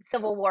read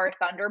Civil War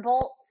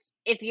Thunderbolts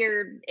if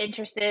you're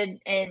interested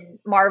in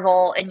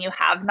Marvel and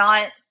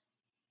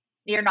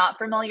you're not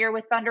familiar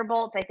with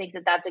Thunderbolts. I think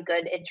that that's a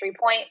good entry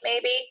point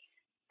maybe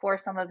for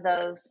some of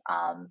those.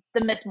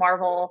 The Miss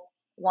Marvel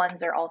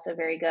ones are also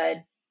very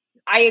good.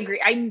 I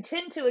agree. I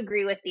tend to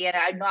agree with Deanna.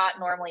 I'm not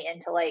normally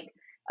into like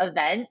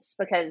events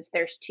because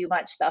there's too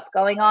much stuff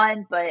going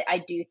on, but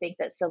I do think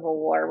that Civil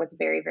War was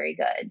very, very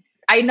good.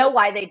 I know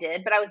why they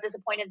did, but I was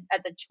disappointed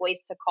at the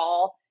choice to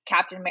call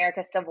Captain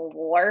America Civil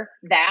War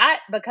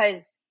that,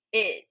 because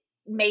it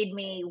made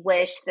me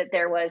wish that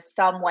there was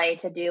some way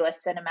to do a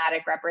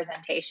cinematic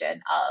representation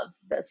of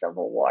the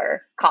Civil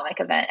War comic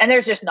event. And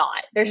there's just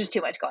not. There's just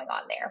too much going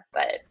on there.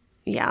 But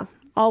yeah,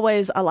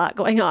 always a lot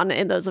going on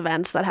in those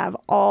events that have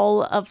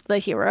all of the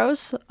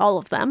heroes, all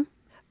of them.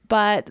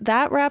 But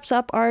that wraps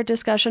up our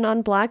discussion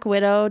on Black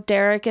Widow.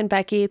 Derek and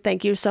Becky,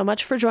 thank you so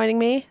much for joining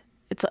me.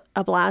 It's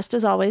a blast,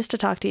 as always, to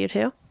talk to you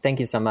two. Thank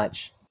you so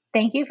much.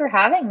 Thank you for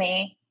having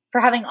me, for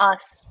having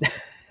us.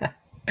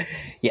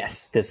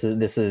 Yes, this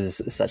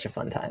is such a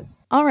fun time.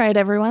 All right,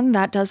 everyone,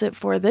 that does it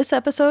for this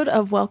episode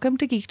of Welcome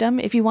to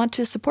Geekdom. If you want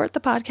to support the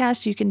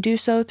podcast, you can do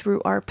so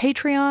through our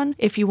Patreon.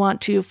 If you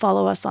want to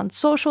follow us on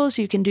socials,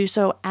 you can do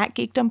so at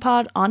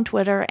GeekdomPod on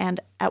Twitter and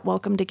at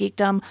Welcome to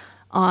Geekdom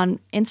on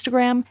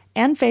Instagram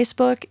and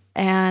Facebook.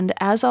 And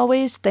as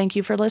always, thank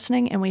you for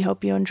listening, and we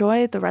hope you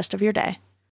enjoy the rest of your day.